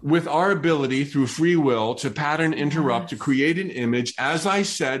with our ability through free will to pattern interrupt, to create an image, as I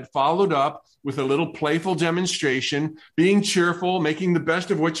said, followed up with a little playful demonstration, being cheerful, making the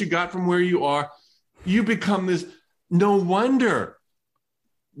best of what you got from where you are. You become this. No wonder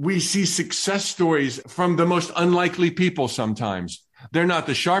we see success stories from the most unlikely people sometimes. They're not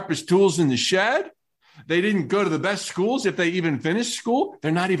the sharpest tools in the shed. They didn't go to the best schools if they even finished school.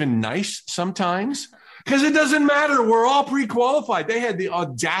 They're not even nice sometimes because it doesn't matter. We're all pre-qualified. They had the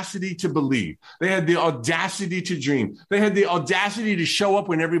audacity to believe. They had the audacity to dream. They had the audacity to show up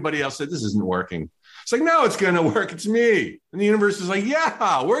when everybody else said, this isn't working. It's like, no, it's going to work. It's me. And the universe is like,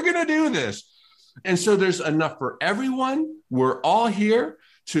 yeah, we're going to do this. And so there's enough for everyone. We're all here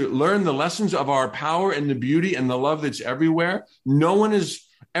to learn the lessons of our power and the beauty and the love that's everywhere. No one is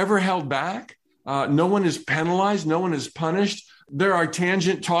ever held back. No one is penalized. No one is punished. There are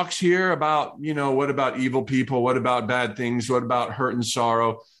tangent talks here about, what about evil people? What about bad things? What about hurt and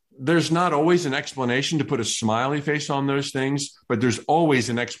sorrow? There's not always an explanation to put a smiley face on those things, but there's always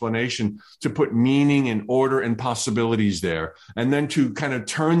an explanation to put meaning and order and possibilities there. And then to kind of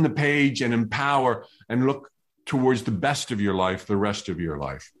turn the page and empower and look towards the best of your life, the rest of your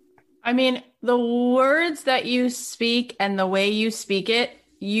life. I mean, the words that you speak and the way you speak it,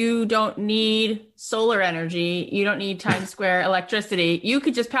 you don't need solar energy. You don't need Times Square electricity. You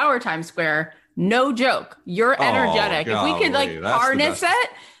could just power Times Square. No joke. You're energetic. If we could harness it,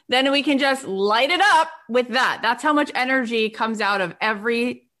 then we can just light it up with that. That's how much energy comes out of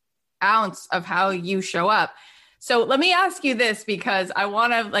every ounce of how you show up. So let me ask you this, because I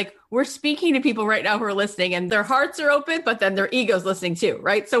want to, we're speaking to people right now who are listening and their hearts are open, but then their ego's listening too,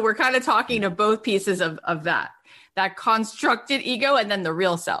 right? So we're kind of talking to both pieces of that constructed ego and then the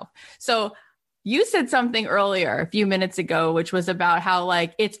real self. So you said something earlier a few minutes ago, which was about how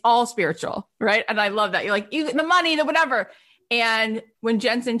it's all spiritual, right? And I love that. You're like, the money, the whatever. And when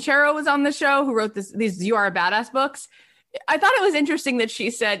Jen Sincero was on the show, who wrote these You Are a Badass books, I thought it was interesting that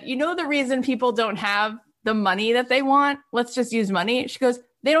she said, the reason people don't have the money that they want, let's just use money. She goes,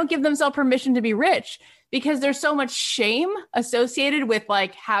 They don't give themselves permission to be rich because there's so much shame associated with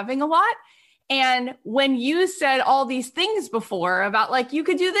like having a lot. And when you said all these things before about like, you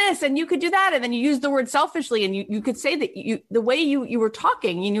could do this and you could do that, and then you used the word selfishly, and you could say that the way you were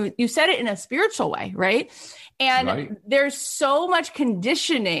talking, you said it in a spiritual way, right? And there's so much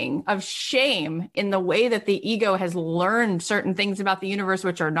conditioning of shame in the way that the ego has learned certain things about the universe,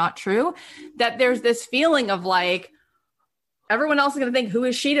 which are not true, that there's this feeling of like, everyone else is going to think, who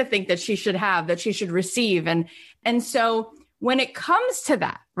is she to think that she should have, that she should receive? And so when it comes to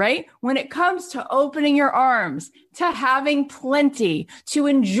that, right? When it comes to opening your arms, to having plenty, to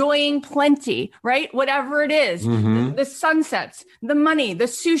enjoying plenty, right? Whatever it is, the sunsets, the money, the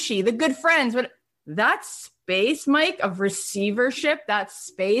sushi, the good friends, that space, Mike, of receivership, that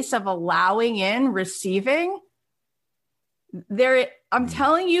space of allowing in, receiving, I'm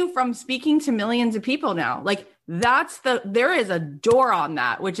telling you from speaking to millions of people now, like there is a door on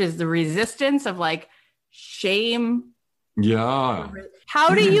that, which is the resistance of like shame. Yeah.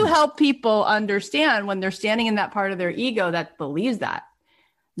 How do you help people understand when they're standing in that part of their ego that believes that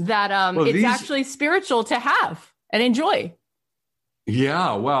it's actually spiritual to have and enjoy?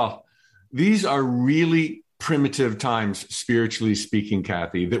 Yeah. Well, these are really primitive times, spiritually speaking,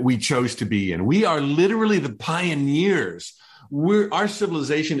 Kathy, that we chose to be in. We are literally the pioneers. Our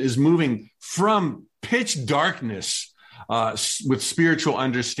civilization is moving from pitch darkness with spiritual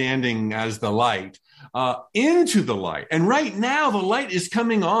understanding as the light into the light. And right now, the light is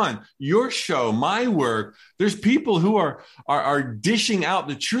coming on. Your show, my work, there's people who are dishing out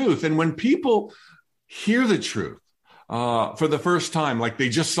the truth. And when people hear the truth for the first time, like they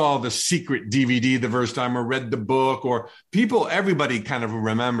just saw the Secret DVD the first time or read the book, or everybody kind of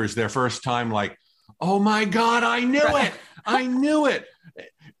remembers their first time like, oh my God, I knew it. I knew it.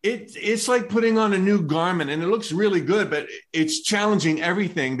 It's like putting on a new garment, and it looks really good, but it's challenging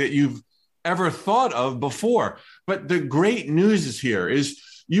everything that you've ever thought of before. But the great news is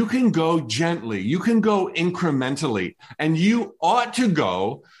you can go gently, you can go incrementally, and you ought to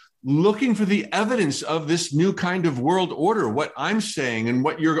go looking for the evidence of this new kind of world order, what I'm saying and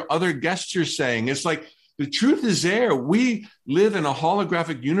what your other guests are saying. It's like the truth is there. We live in a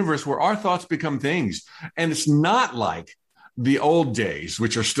holographic universe where our thoughts become things. And it's not like the old days,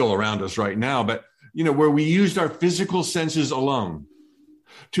 which are still around us right now, but where we used our physical senses alone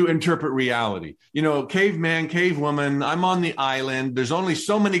to interpret reality. Caveman, cavewoman, I'm on the island. There's only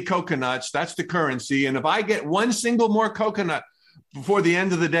so many coconuts. That's the currency. And if I get one single more coconut before the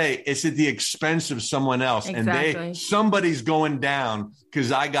end of the day, it's at the expense of someone else. Exactly. And somebody's going down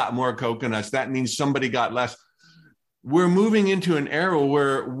because I got more coconuts. That means somebody got less. We're moving into an era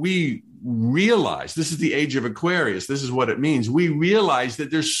where we realize, this is the age of Aquarius. This is what it means. We realize that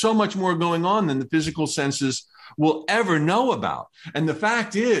there's so much more going on than the physical senses will ever know about. And the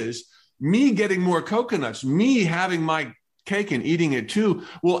fact is, me getting more coconuts, me having my cake and eating it too,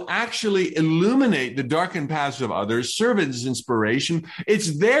 will actually illuminate the darkened paths of others, serve as inspiration.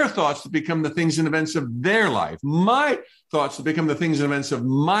 It's their thoughts that become the things and events of their life. My thoughts that become the things and events of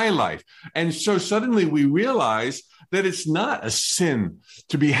my life. And so suddenly we realize that it's not a sin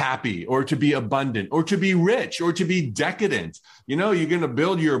to be happy or to be abundant or to be rich or to be decadent. You're going to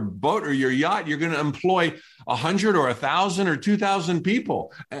build your boat or your yacht. You're going to employ 100 or 1,000 or 2,000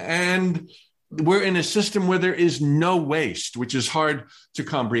 people. And we're in a system where there is no waste, which is hard to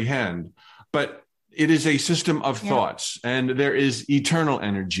comprehend. But it is a system of thoughts, and there is eternal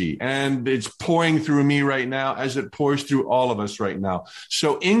energy, and it's pouring through me right now as it pours through all of us right now.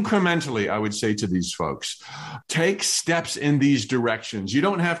 So incrementally, I would say to these folks, take steps in these directions. You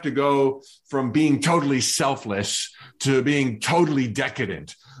don't have to go from being totally selfless to being totally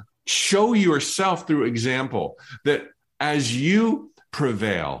decadent. Show yourself through example that as you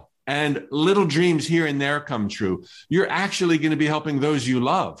prevail and little dreams here and there come true, you're actually going to be helping those you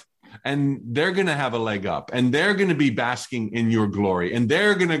love. And they're going to have a leg up, and they're going to be basking in your glory, and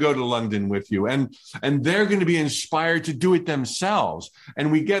they're going to go to London with you, and they're going to be inspired to do it themselves.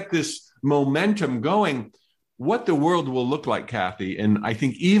 And we get this momentum going. What the world will look like, Kathy, and I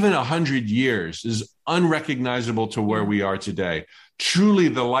think even 100 years is unrecognizable to where we are today. Truly,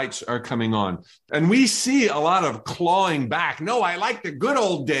 the lights are coming on. And we see a lot of clawing back. No, I like the good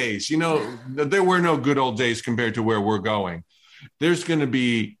old days. There were no good old days compared to where we're going. There's going to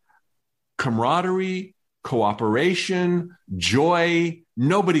be camaraderie, cooperation, joy,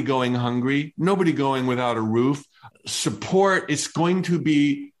 nobody going hungry, nobody going without a roof, support. It's going to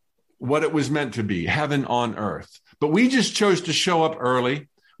be what it was meant to be, heaven on earth. But we just chose to show up early.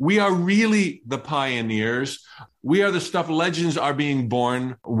 We are really the pioneers. We are the stuff legends are being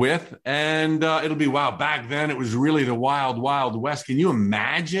born with. And it'll be, wow, back then it was really the wild, wild west. Can you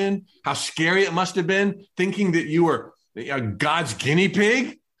imagine how scary it must have been thinking that you were God's guinea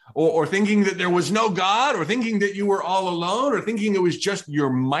pig? Or thinking that there was no God, or thinking that you were all alone, or thinking it was just your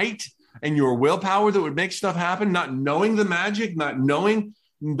might and your willpower that would make stuff happen, not knowing the magic, not knowing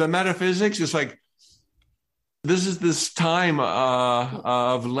the metaphysics. It's like, this is this time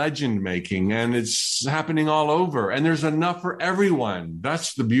of legend making, and it's happening all over, and there's enough for everyone.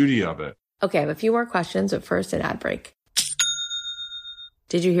 That's the beauty of it. Okay, I have a few more questions, but first an ad break.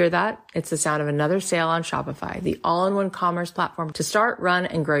 Did you hear that? It's the sound of another sale on Shopify, the all-in-one commerce platform to start, run,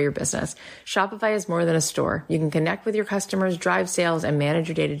 and grow your business. Shopify is more than a store. You can connect with your customers, drive sales, and manage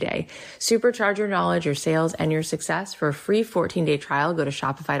your day-to-day. Supercharge your knowledge, your sales, and your success. For a free 14-day trial, go to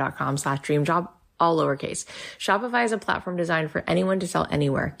shopify.com/dreamjob. All lowercase. Shopify is a platform designed for anyone to sell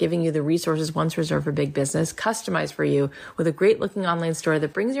anywhere, giving you the resources once reserved for big business, customized for you, with a great looking online store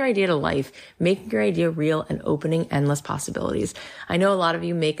that brings your idea to life, making your idea real and opening endless possibilities. I know a lot of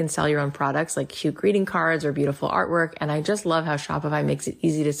you make and sell your own products like cute greeting cards or beautiful artwork, and I just love how Shopify makes it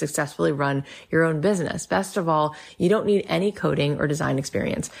easy to successfully run your own business. Best of all, you don't need any coding or design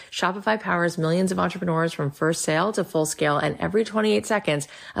experience. Shopify powers millions of entrepreneurs from first sale to full scale, and every 28 seconds,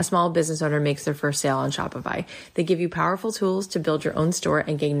 a small business owner makes their first sale on Shopify. They give you powerful tools to build your own store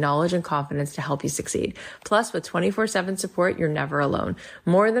and gain knowledge and confidence to help you succeed. Plus, with 24/7 support, you're never alone.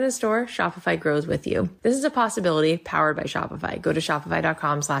 More than a store, Shopify grows with you. This is a possibility powered by Shopify. Go to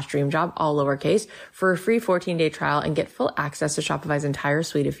shopify.com/dreamjob, all lowercase, for a free 14-day trial and get full access to Shopify's entire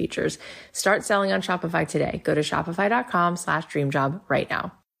suite of features. Start selling on Shopify today. Go to shopify.com/dreamjob right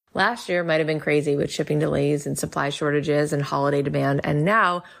now. Last year might have been crazy with shipping delays and supply shortages and holiday demand, and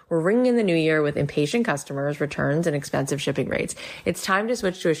now we're ringing in the new year with impatient customers, returns, and expensive shipping rates. It's time to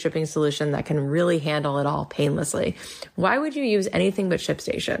switch to a shipping solution that can really handle it all painlessly. Why would you use anything but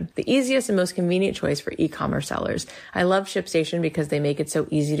ShipStation? The easiest and most convenient choice for e-commerce sellers. I love ShipStation because they make it so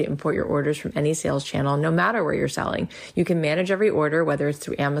easy to import your orders from any sales channel, no matter where you're selling. You can manage every order, whether it's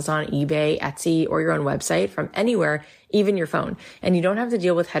through Amazon, eBay, Etsy, or your own website, from anywhere, even your phone. And you don't have to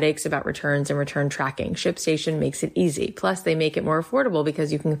deal with headaches about returns and return tracking. ShipStation makes it easy. Plus, they make it more affordable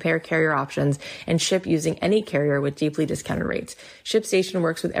because you can compare carrier options and ship using any carrier with deeply discounted rates. ShipStation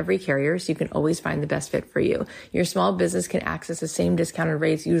works with every carrier, so you can always find the best fit for you. Your small business can access the same discounted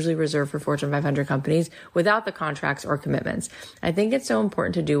rates usually reserved for Fortune 500 companies without the contracts or commitments. I think it's so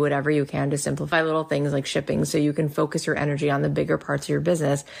important to do whatever you can to simplify little things like shipping so you can focus your energy on the bigger parts of your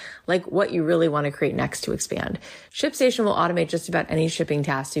business, like what you really want to create next to expand. ShipStation will automate just about any shipping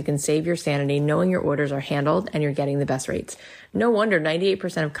task so you can save your sanity knowing your orders are handled and you're getting the best rates. No wonder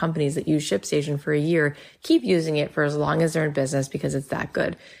 98% of companies that use ShipStation for a year keep using it for as long as they're in business because it's that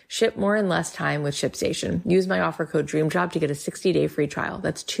good. Ship more in less time with ShipStation. Use my offer code DREAMJOB to get a 60-day free trial.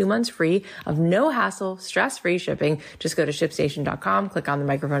 That's 2 months free of no hassle, stress-free shipping. Just go to ShipStation.com, click on the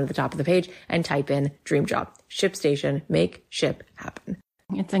microphone at the top of the page, and type in DREAMJOB. ShipStation. Make ship happen.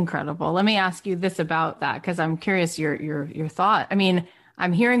 It's incredible. Let me ask you this about that, because I'm curious your thought. I mean,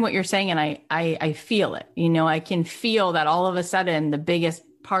 I'm hearing what you're saying, and I feel it. You know, I can feel that all of a sudden the biggest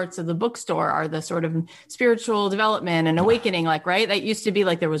parts of the bookstore are the sort of spiritual development and awakening, like, right? That used to be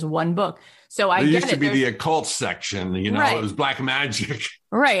like there was one book. So I get it. There used to be the occult section, you know, right. It was black magic.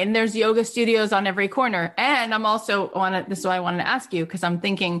 Right. And there's yoga studios on every corner. And I'm also this is why I wanted to ask you, because I'm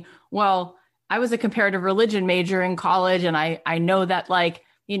thinking, well, I was a comparative religion major in college, and I know that, like,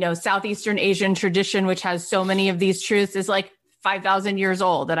 you know, Southeastern Asian tradition, which has so many of these truths, is like 5,000 years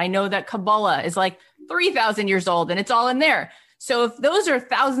old. And I know that Kabbalah is like 3,000 years old, and it's all in there. So if those are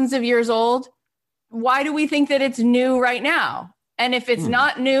thousands of years old, why do we think that it's new right now? And if it's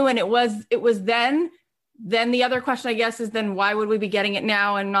not new and it was then the other question, I guess, is then why would we be getting it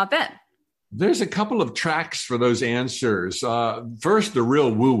now and not then? There's a couple of tracks for those answers. First, the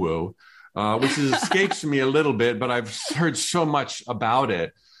real woo-woo. Which escapes me a little bit, but I've heard so much about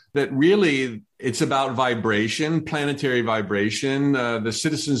it that really it's about vibration, planetary vibration, the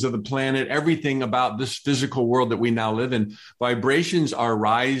citizens of the planet, everything about this physical world that we now live in. Vibrations are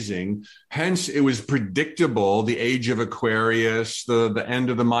rising. Hence, it was predictable, the age of Aquarius, the end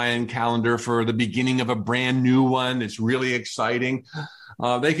of the Mayan calendar for the beginning of a brand new one. It's really exciting.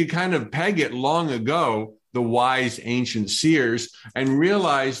 They could kind of peg it long ago, the wise ancient seers, and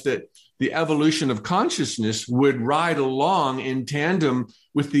realize that the evolution of consciousness would ride along in tandem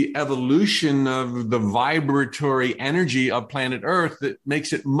with the evolution of the vibratory energy of planet Earth that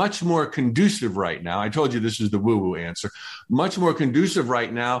makes it much more conducive right now. I told you this is the woo-woo answer. Much more conducive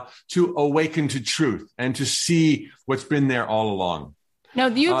right now to awaken to truth and to see what's been there all along. No,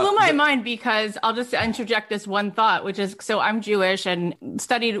 you blew my mind, because I'll just interject this one thought, which is, so I'm Jewish and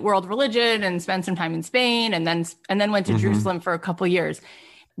studied world religion and spent some time in Spain, and then went to Jerusalem for a couple of years.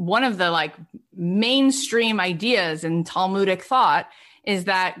 One of the like mainstream ideas in Talmudic thought is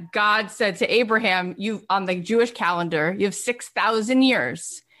that God said to Abraham, you on the Jewish calendar, you have 6,000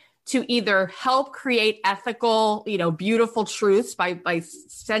 years to either help create ethical, beautiful truths by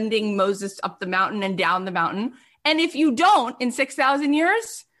sending Moses up the mountain and down the mountain. And if you don't in 6,000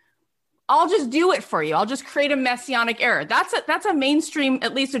 years, I'll just do it for you. I'll just create a messianic era. That's a mainstream,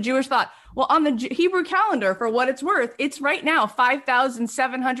 at least a Jewish thought. Well, on the Hebrew calendar, for what it's worth, it's right now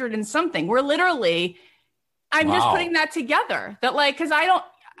 5,700 and something. We're literally, I'm just putting that together. That because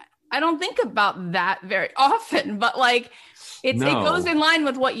I don't think about that very often, but it goes in line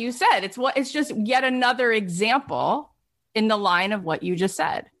with what you said. It's just yet another example in the line of what you just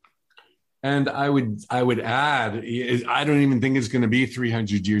said. And I would add, I don't even think it's going to be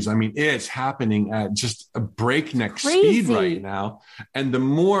 300 years. I mean, it's happening at just a breakneck speed right now. And the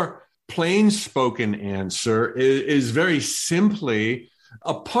more plain spoken answer is very simply,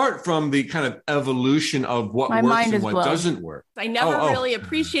 apart from the kind of evolution of what works and what doesn't work. I never really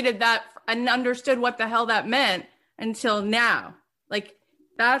appreciated that and understood what the hell that meant until now.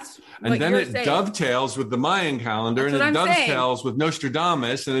 That's what and then you're it saying. Dovetails with the Mayan calendar, That's and it dovetails saying. with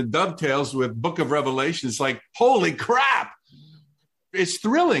Nostradamus, and it dovetails with Book of Revelation. It's like, holy crap. It's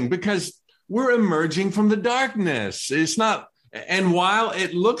thrilling because we're emerging from the darkness. It's not, and while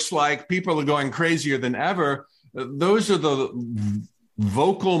it looks like people are going crazier than ever, those are the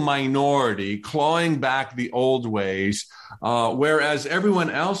vocal minority clawing back the old ways, whereas everyone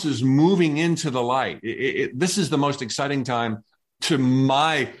else is moving into the light. This is the most exciting time, to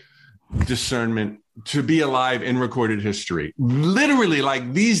my discernment, to be alive in recorded history. Literally,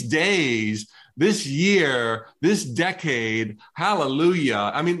 these days, this year, this decade,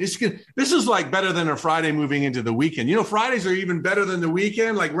 hallelujah. I mean, this is better than a Friday moving into the weekend. Fridays are even better than the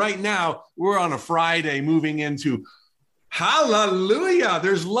weekend. Right now, we're on a Friday moving into hallelujah.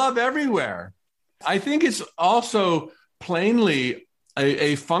 There's love everywhere. I think it's also plainly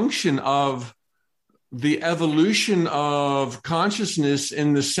a function of the evolution of consciousness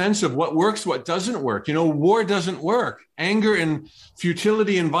in the sense of what works, what doesn't work. War doesn't work. Anger and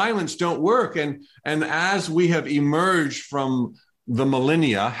futility and violence don't work. And as we have emerged from the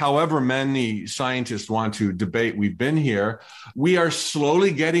millennia, however many scientists want to debate we've been here, we are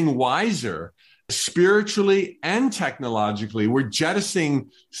slowly getting wiser spiritually and technologically. We're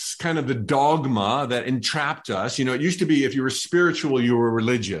jettisoning kind of the dogma that entrapped us. It used to be if you were spiritual, you were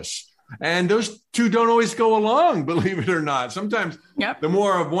religious. And those two don't always go along, believe it or not. Sometimes the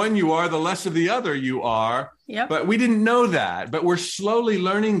more of one you are, the less of the other you are. Yep. But we didn't know that. But we're slowly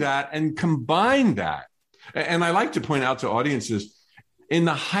learning that and combine that. And I like to point out to audiences, in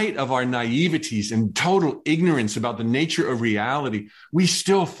the height of our naiveties and total ignorance about the nature of reality, we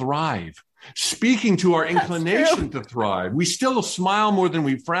still thrive. Speaking to our inclination to thrive, we still smile more than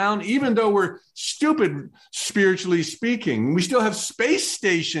we frown, even though we're stupid, spiritually speaking. We still have space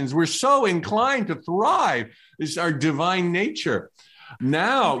stations. We're so inclined to thrive. It's our divine nature.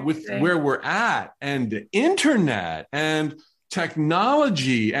 Now, with where we're at, and the internet and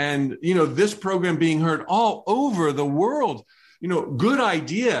technology, and this program being heard all over the world, good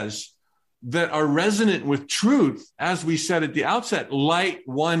ideas that are resonant with truth, as we said at the outset, light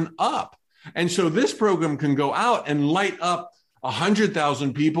one up. And so this program can go out and light up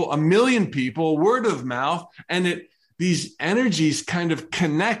 100,000 people, 1 million people, word of mouth, and these energies kind of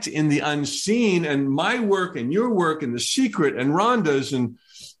connect in the unseen. And my work and your work and The Secret and Rhonda's and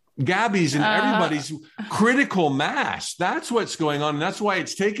Gabby's and everybody's critical mass. That's what's going on. And that's why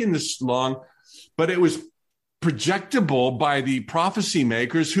it's taken this long. But it was projectable by the prophecy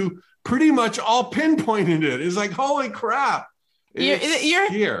makers who pretty much all pinpointed it. It's like, holy crap, you're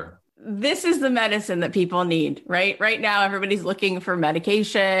here. This is the medicine that people need, right? Right now, everybody's looking for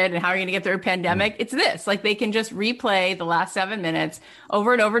medication and how are you going to get through a pandemic? It's this, they can just replay the last 7 minutes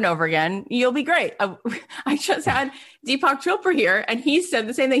over and over and over again. You'll be great. I just had Deepak Chopra here and he said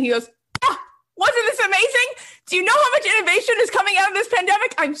the same thing. He goes, wasn't this amazing? Do you know how much innovation is coming out of this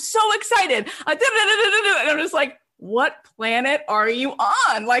pandemic? I'm so excited. And I'm just like, what planet are you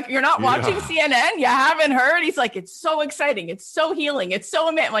on? You're not watching CNN? You haven't heard? He's like, it's so exciting. It's so healing. It's so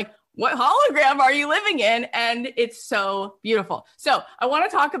amazing. I'm like, what hologram are you living in? And it's so beautiful. So I want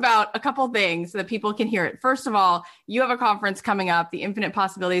to talk about a couple things so that people can hear it. First of all, you have a conference coming up, the Infinite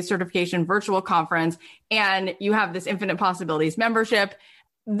Possibilities Certification Virtual Conference, and you have this Infinite Possibilities membership.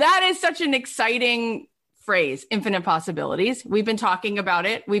 That is such an exciting phrase, infinite possibilities. We've been talking about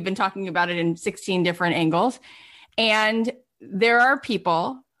it. We've been talking about it in 16 different angles. And there are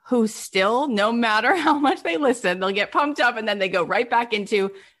people who still, no matter how much they listen, they'll get pumped up and then they go right back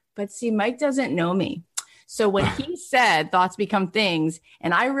into, but see, Mike doesn't know me. So when he said thoughts become things,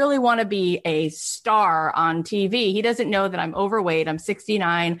 and I really want to be a star on TV, he doesn't know that I'm overweight. I'm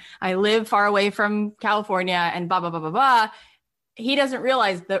 69. I live far away from California and blah, blah, blah, blah, blah. He doesn't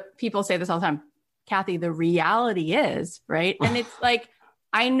realize that people say this all the time. Kathy, the reality is, right? And it's like,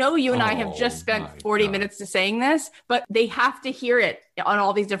 I know you and I have just spent 40 minutes to saying this, but they have to hear it on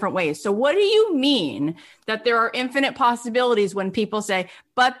all these different ways. So what do you mean that there are infinite possibilities when people say,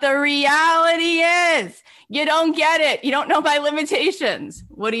 but the reality is you don't get it. You don't know my limitations.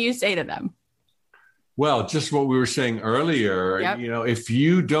 What do you say to them? Well, just what we were saying earlier, if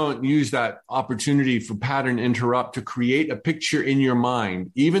you don't use that opportunity for pattern interrupt to create a picture in your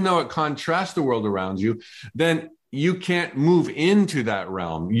mind, even though it contrasts the world around you, then you can't move into that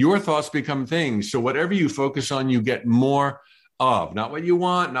realm. Your thoughts become things. So whatever you focus on, you get more of, not what you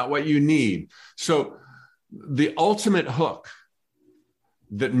want, not what you need. So the ultimate hook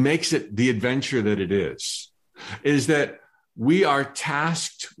that makes it the adventure that it is that we are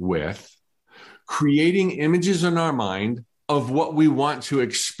tasked with creating images in our mind of what we want to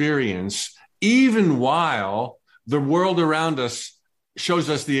experience, even while the world around us shows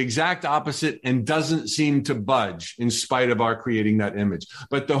us the exact opposite and doesn't seem to budge in spite of our creating that image.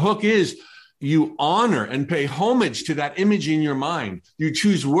 But the hook is you honor and pay homage to that image in your mind. You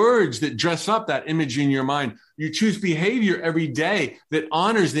choose words that dress up that image in your mind. You choose behavior every day that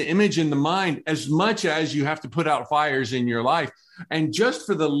honors the image in the mind as much as you have to put out fires in your life. And just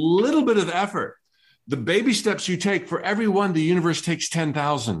for the little bit of effort, the baby steps you take, for every one, the universe takes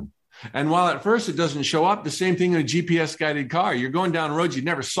 10,000. And while at first it doesn't show up, the same thing in a GPS guided car. You're going down roads you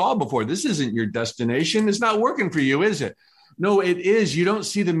never saw before. This isn't your destination. It's not working for you, is it? No, it is. You don't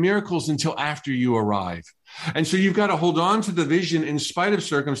see the miracles until after you arrive. And so you've got to hold on to the vision in spite of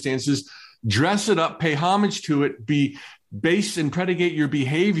circumstances, dress it up, pay homage to it, be base and predicate your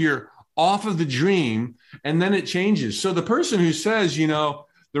behavior off of the dream, and then it changes. So the person who says,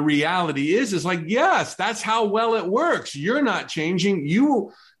 the reality is like, yes, that's how well it works. You're not changing.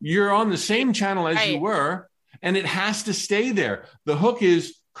 You're on the same channel as you were, and it has to stay there. The hook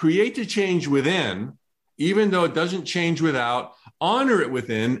is create the change within, even though it doesn't change without, honor it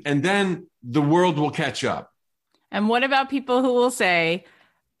within, and then the world will catch up. And what about people who will say,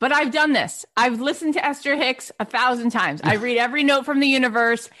 but I've done this. I've listened to Esther Hicks 1,000 times. I read every note from the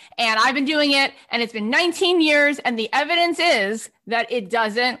universe, and I've been doing it, and it's been 19 years, and the evidence is that it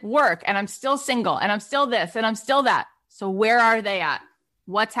doesn't work, and I'm still single, and I'm still this, and I'm still that. So where are they at?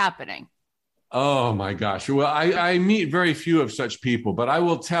 What's happening? Oh, my gosh. Well, I meet very few of such people, but I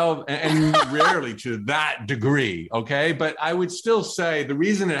will tell, and rarely to that degree, okay? But I would still say the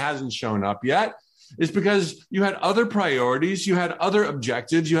reason it hasn't shown up yet is because you had other priorities, you had other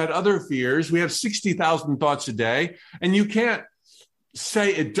objectives, you had other fears. We have 60,000 thoughts a day, and you can't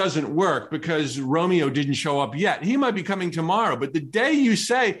say it doesn't work because Romeo didn't show up yet. He might be coming tomorrow, but the day you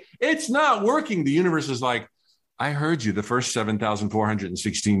say it's not working, the universe is like, I heard you the first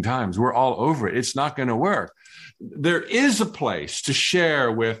 7,416 times. We're all over it. It's not going to work. There is a place to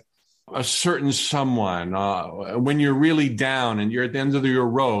share with a certain someone when you're really down and you're at the end of your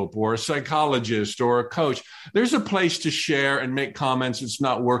rope, or a psychologist or a coach. There's a place to share and make comments. It's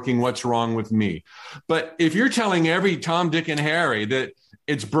not working. What's wrong with me? But if you're telling every Tom, Dick, and Harry that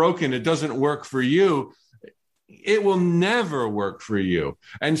it's broken, it doesn't work for you, it will never work for you.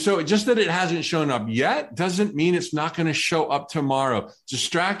 And so just that it hasn't shown up yet doesn't mean it's not going to show up tomorrow.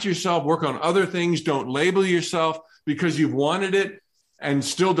 Distract yourself, work on other things. Don't label yourself because you've wanted it and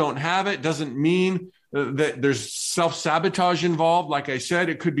still don't have it. Doesn't mean that there's self-sabotage involved. Like I said,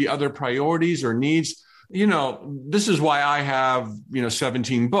 it could be other priorities or needs. This is why I have,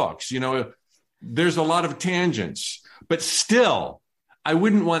 17 books. There's a lot of tangents, but still, I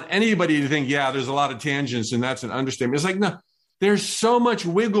wouldn't want anybody to think, there's a lot of tangents and that's an understatement. It's like, no, there's so much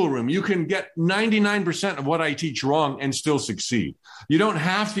wiggle room. You can get 99% of what I teach wrong and still succeed. You don't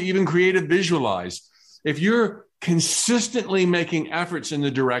have to even create a visualize. If you're consistently making efforts in the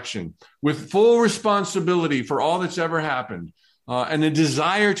direction with full responsibility for all that's ever happened and a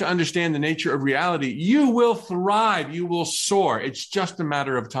desire to understand the nature of reality, you will thrive. You will soar. It's just a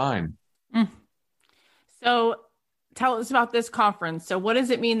matter of time. So tell us about this conference. So what does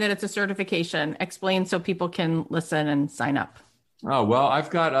it mean that it's a certification? Explain so people can listen and sign up. Oh, well, I've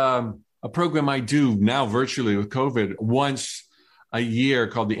got a program I do now virtually with COVID once a year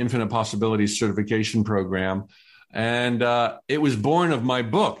called the Infinite Possibilities Certification Program. And it was born of my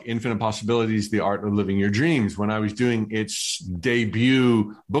book, Infinite Possibilities, The Art of Living Your Dreams, when I was doing its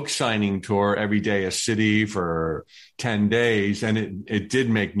debut book signing tour, every day a city for 10 days. And it did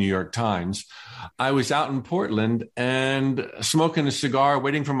make New York Times. I was out in Portland and smoking a cigar,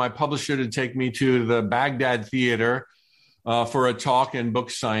 waiting for my publisher to take me to the Baghdad Theater for a talk and book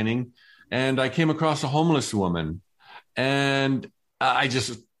signing. And I came across a homeless woman, and I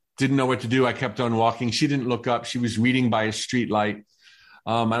just didn't know what to do. I kept on walking. She didn't look up. She was reading by a street light.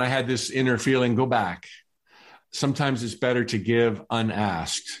 And I had this inner feeling, go back. Sometimes it's better to give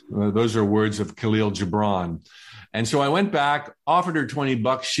unasked. Those are words of Khalil Gibran. And so I went back, offered her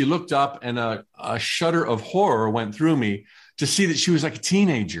 $20. She looked up, and a shudder of horror went through me to see that she was like a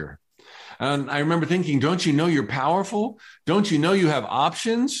teenager. And I remember thinking, don't you know you're powerful? Don't you know you have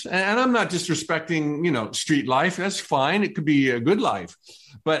options? And I'm not disrespecting, street life. That's fine. It could be a good life.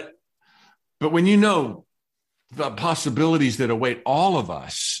 But when you know the possibilities that await all of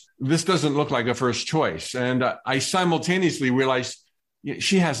us, this doesn't look like a first choice. And I simultaneously realized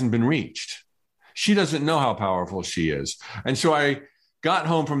she hasn't been reached. She doesn't know how powerful she is. And so I got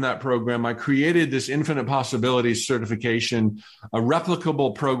home from that program. I created this Infinite Possibilities certification, a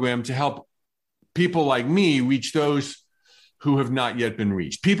replicable program to help people like me reach those who have not yet been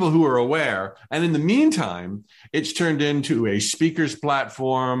reached, people who are aware. And in the meantime, it's turned into a speaker's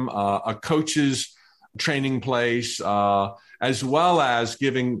platform, a coach's training place, as well as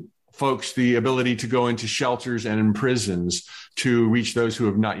giving folks the ability to go into shelters and in prisons to reach those who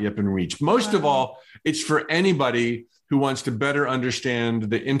have not yet been reached. Most of all, it's for anybody who wants to better understand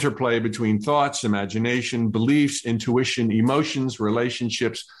the interplay between thoughts, imagination, beliefs, intuition, emotions,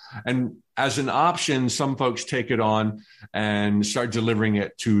 relationships. And as an option, some folks take it on and start delivering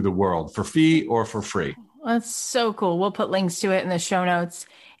it to the world for fee or for free. That's so cool. We'll put links to it in the show notes.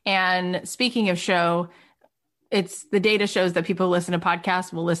 And speaking of show, it's the data shows that people listen to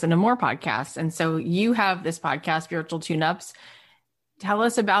podcasts will listen to more podcasts. And so you have this podcast, Spiritual Tune-Ups. Tell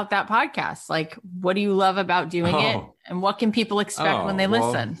us about that podcast. Like, what do you love about doing it? And what can people expect when they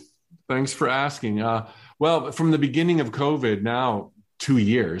listen? Thanks for asking. Well, from the beginning of COVID, now 2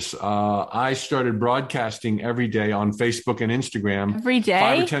 years, I started broadcasting every day on Facebook and Instagram. Every day?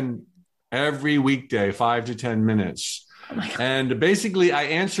 5 or 10, every weekday, 5 to 10 minutes. Oh and basically, I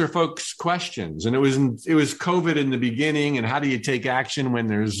answer folks' questions. And it was COVID in the beginning. And how do you take action when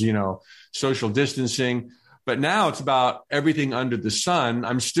there's, social distancing? But now it's about everything under the sun.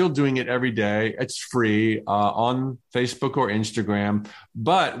 I'm still doing it every day. It's free on Facebook or Instagram.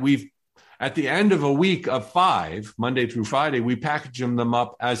 But at the end of a week of 5, Monday through Friday, we package them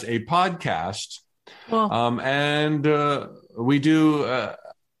up as a podcast. And we do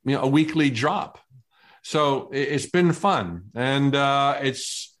a weekly drop. So it's been fun. And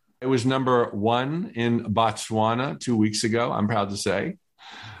it was number 1 in Botswana 2 weeks ago, I'm proud to say.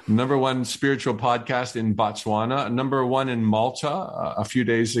 Number 1 spiritual podcast in Botswana, number 1 in Malta a few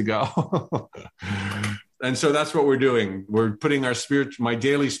days ago. And so that's what we're doing. We're putting my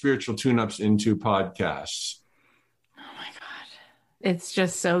daily spiritual tune-ups into podcasts. Oh my God. It's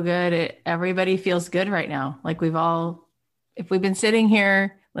just so good. Everybody feels good right now. Like if we've been sitting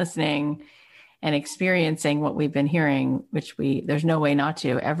here listening and experiencing what we've been hearing, which there's no way not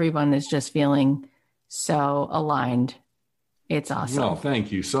to, everyone is just feeling so aligned. It's awesome. Well,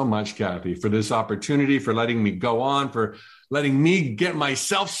 thank you so much, Kathy, for this opportunity, for letting me go on, for letting me get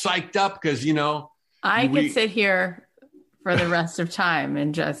myself psyched up. Because, I could sit here for the rest of time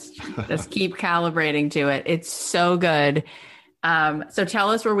and just keep calibrating to it. It's so good. So tell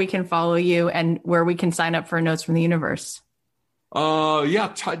us where we can follow you and where we can sign up for Notes from the Universe.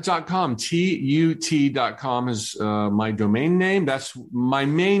 Tut.com, TUT.com is my domain name. That's my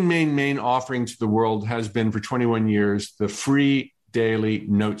main offering to the world has been for 21 years, the free daily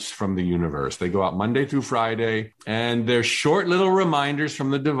Notes from the Universe. They go out Monday through Friday, and they're short little reminders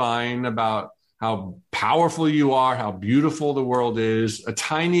from the divine about how powerful you are, how beautiful the world is, a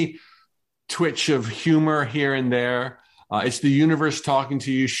tiny twitch of humor here and there. It's the universe talking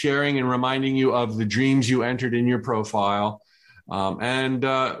to you, sharing and reminding you of the dreams you entered in your profile.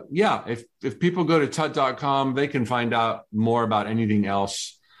 If people go to tut.com, they can find out more about anything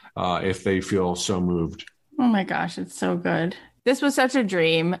else if they feel so moved. Oh my gosh, it's so good. This was such a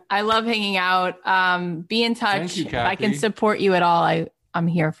dream. I love hanging out. Be in touch. Thank you, Kathy. If I can support you at all, I'm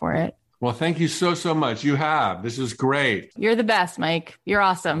here for it. Well, thank you so much. You have. This is great. You're the best, Mike. You're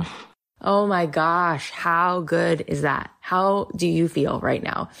awesome. Oh my gosh, how good is that? How do you feel right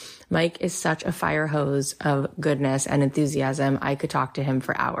now? Mike is such a fire hose of goodness and enthusiasm. I could talk to him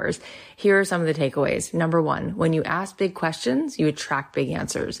for hours. Here are some of the takeaways. Number 1, when you ask big questions, you attract big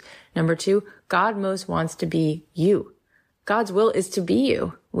answers. Number 2, God most wants to be you. God's will is to be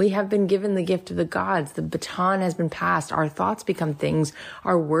you. We have been given the gift of the gods. The baton has been passed. Our thoughts become things.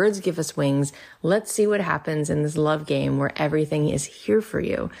 Our words give us wings. Let's see what happens in this love game where everything is here for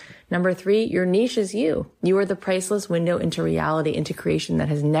you. Number 3, your niche is you. You are the priceless window into reality, into creation that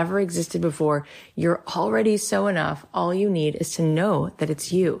has never existed before. You're already so enough. All you need is to know that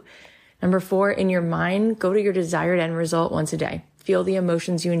it's you. Number 4, in your mind, go to your desired end result once a day. Feel the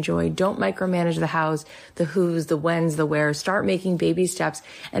emotions you enjoy. Don't micromanage the hows, the who's, the whens, the wheres. Start making baby steps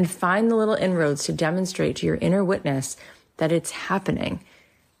and find the little inroads to demonstrate to your inner witness that it's happening.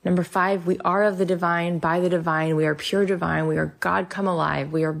 Number 5, we are of the divine, by the divine. We are pure divine. We are God come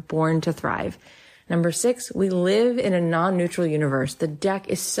alive. We are born to thrive. Number 6, we live in a non-neutral universe. The deck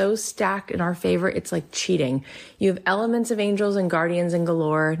is so stacked in our favor, it's like cheating. You have elements of angels and guardians and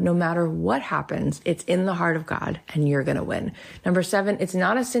galore. No matter what happens, it's in the heart of God and you're going to win. Number 7, it's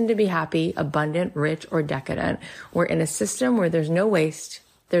not a sin to be happy, abundant, rich, or decadent. We're in a system where there's no waste.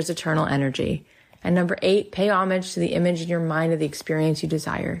 There's eternal energy. And number 8, pay homage to the image in your mind of the experience you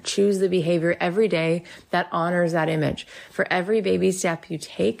desire. Choose the behavior every day that honors that image. For every baby step you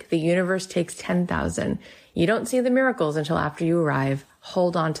take, the universe takes 10,000. You don't see the miracles until after you arrive.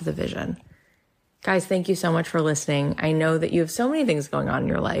 Hold on to the vision. Guys, thank you so much for listening. I know that you have so many things going on in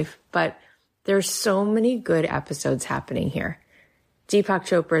your life, but there's so many good episodes happening here. Deepak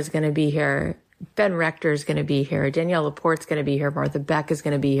Chopra is going to be here. Ben Rector is going to be here. Danielle Laporte's going to be here. Martha Beck is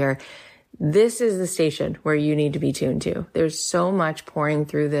going to be here. This is the station where you need to be tuned to. There's so much pouring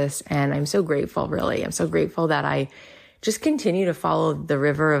through this, and I'm so grateful, really. I'm so grateful that I just continue to follow the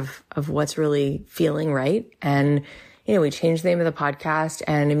river of what's really feeling right. And, you know, we changed the name of the podcast,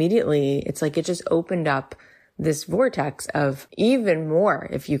 and immediately it's like it just opened up this vortex of even more,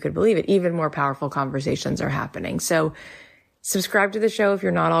 if you could believe it, even more powerful conversations are happening. So subscribe to the show if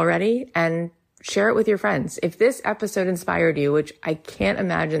you're not already, and share it with your friends. If this episode inspired you, which I can't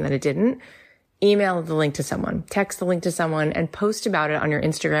imagine that it didn't, email the link to someone, text the link to someone, and post about it on your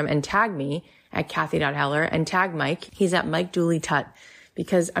Instagram and tag me at Kathy.Heller and tag Mike. He's at Mike Dooley Tut,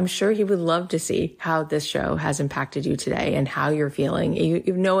 because I'm sure he would love to see how this show has impacted you today and how you're feeling. You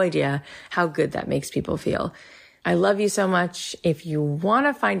have no idea how good that makes people feel. I love you so much. If you want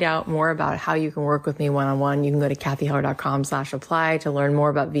to find out more about how you can work with me one-on-one, you can go to kathyheller.com/apply to learn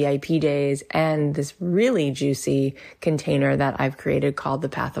more about VIP days and this really juicy container that I've created called the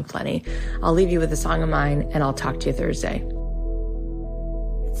Path of Plenty. I'll leave you with a song of mine, and I'll talk to you Thursday.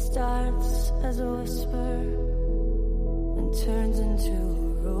 It starts as a whisper and turns into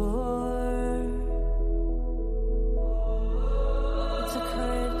a roar. It's a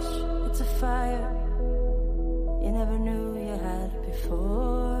courage, it's a fire you never knew you had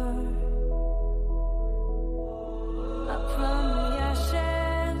before. Up from the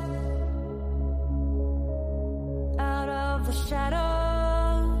ashes, out of the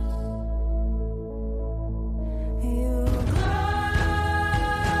shadows, you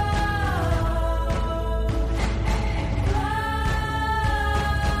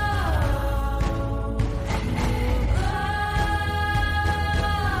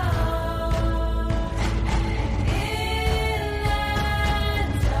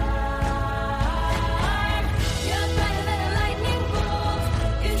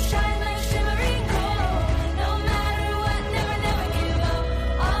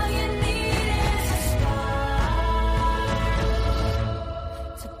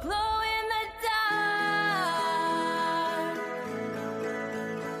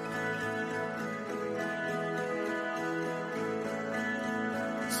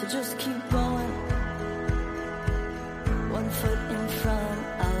so just keep going, one foot in front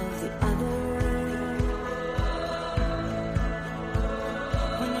of the other.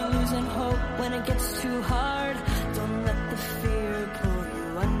 When you're losing hope, when it gets too hard,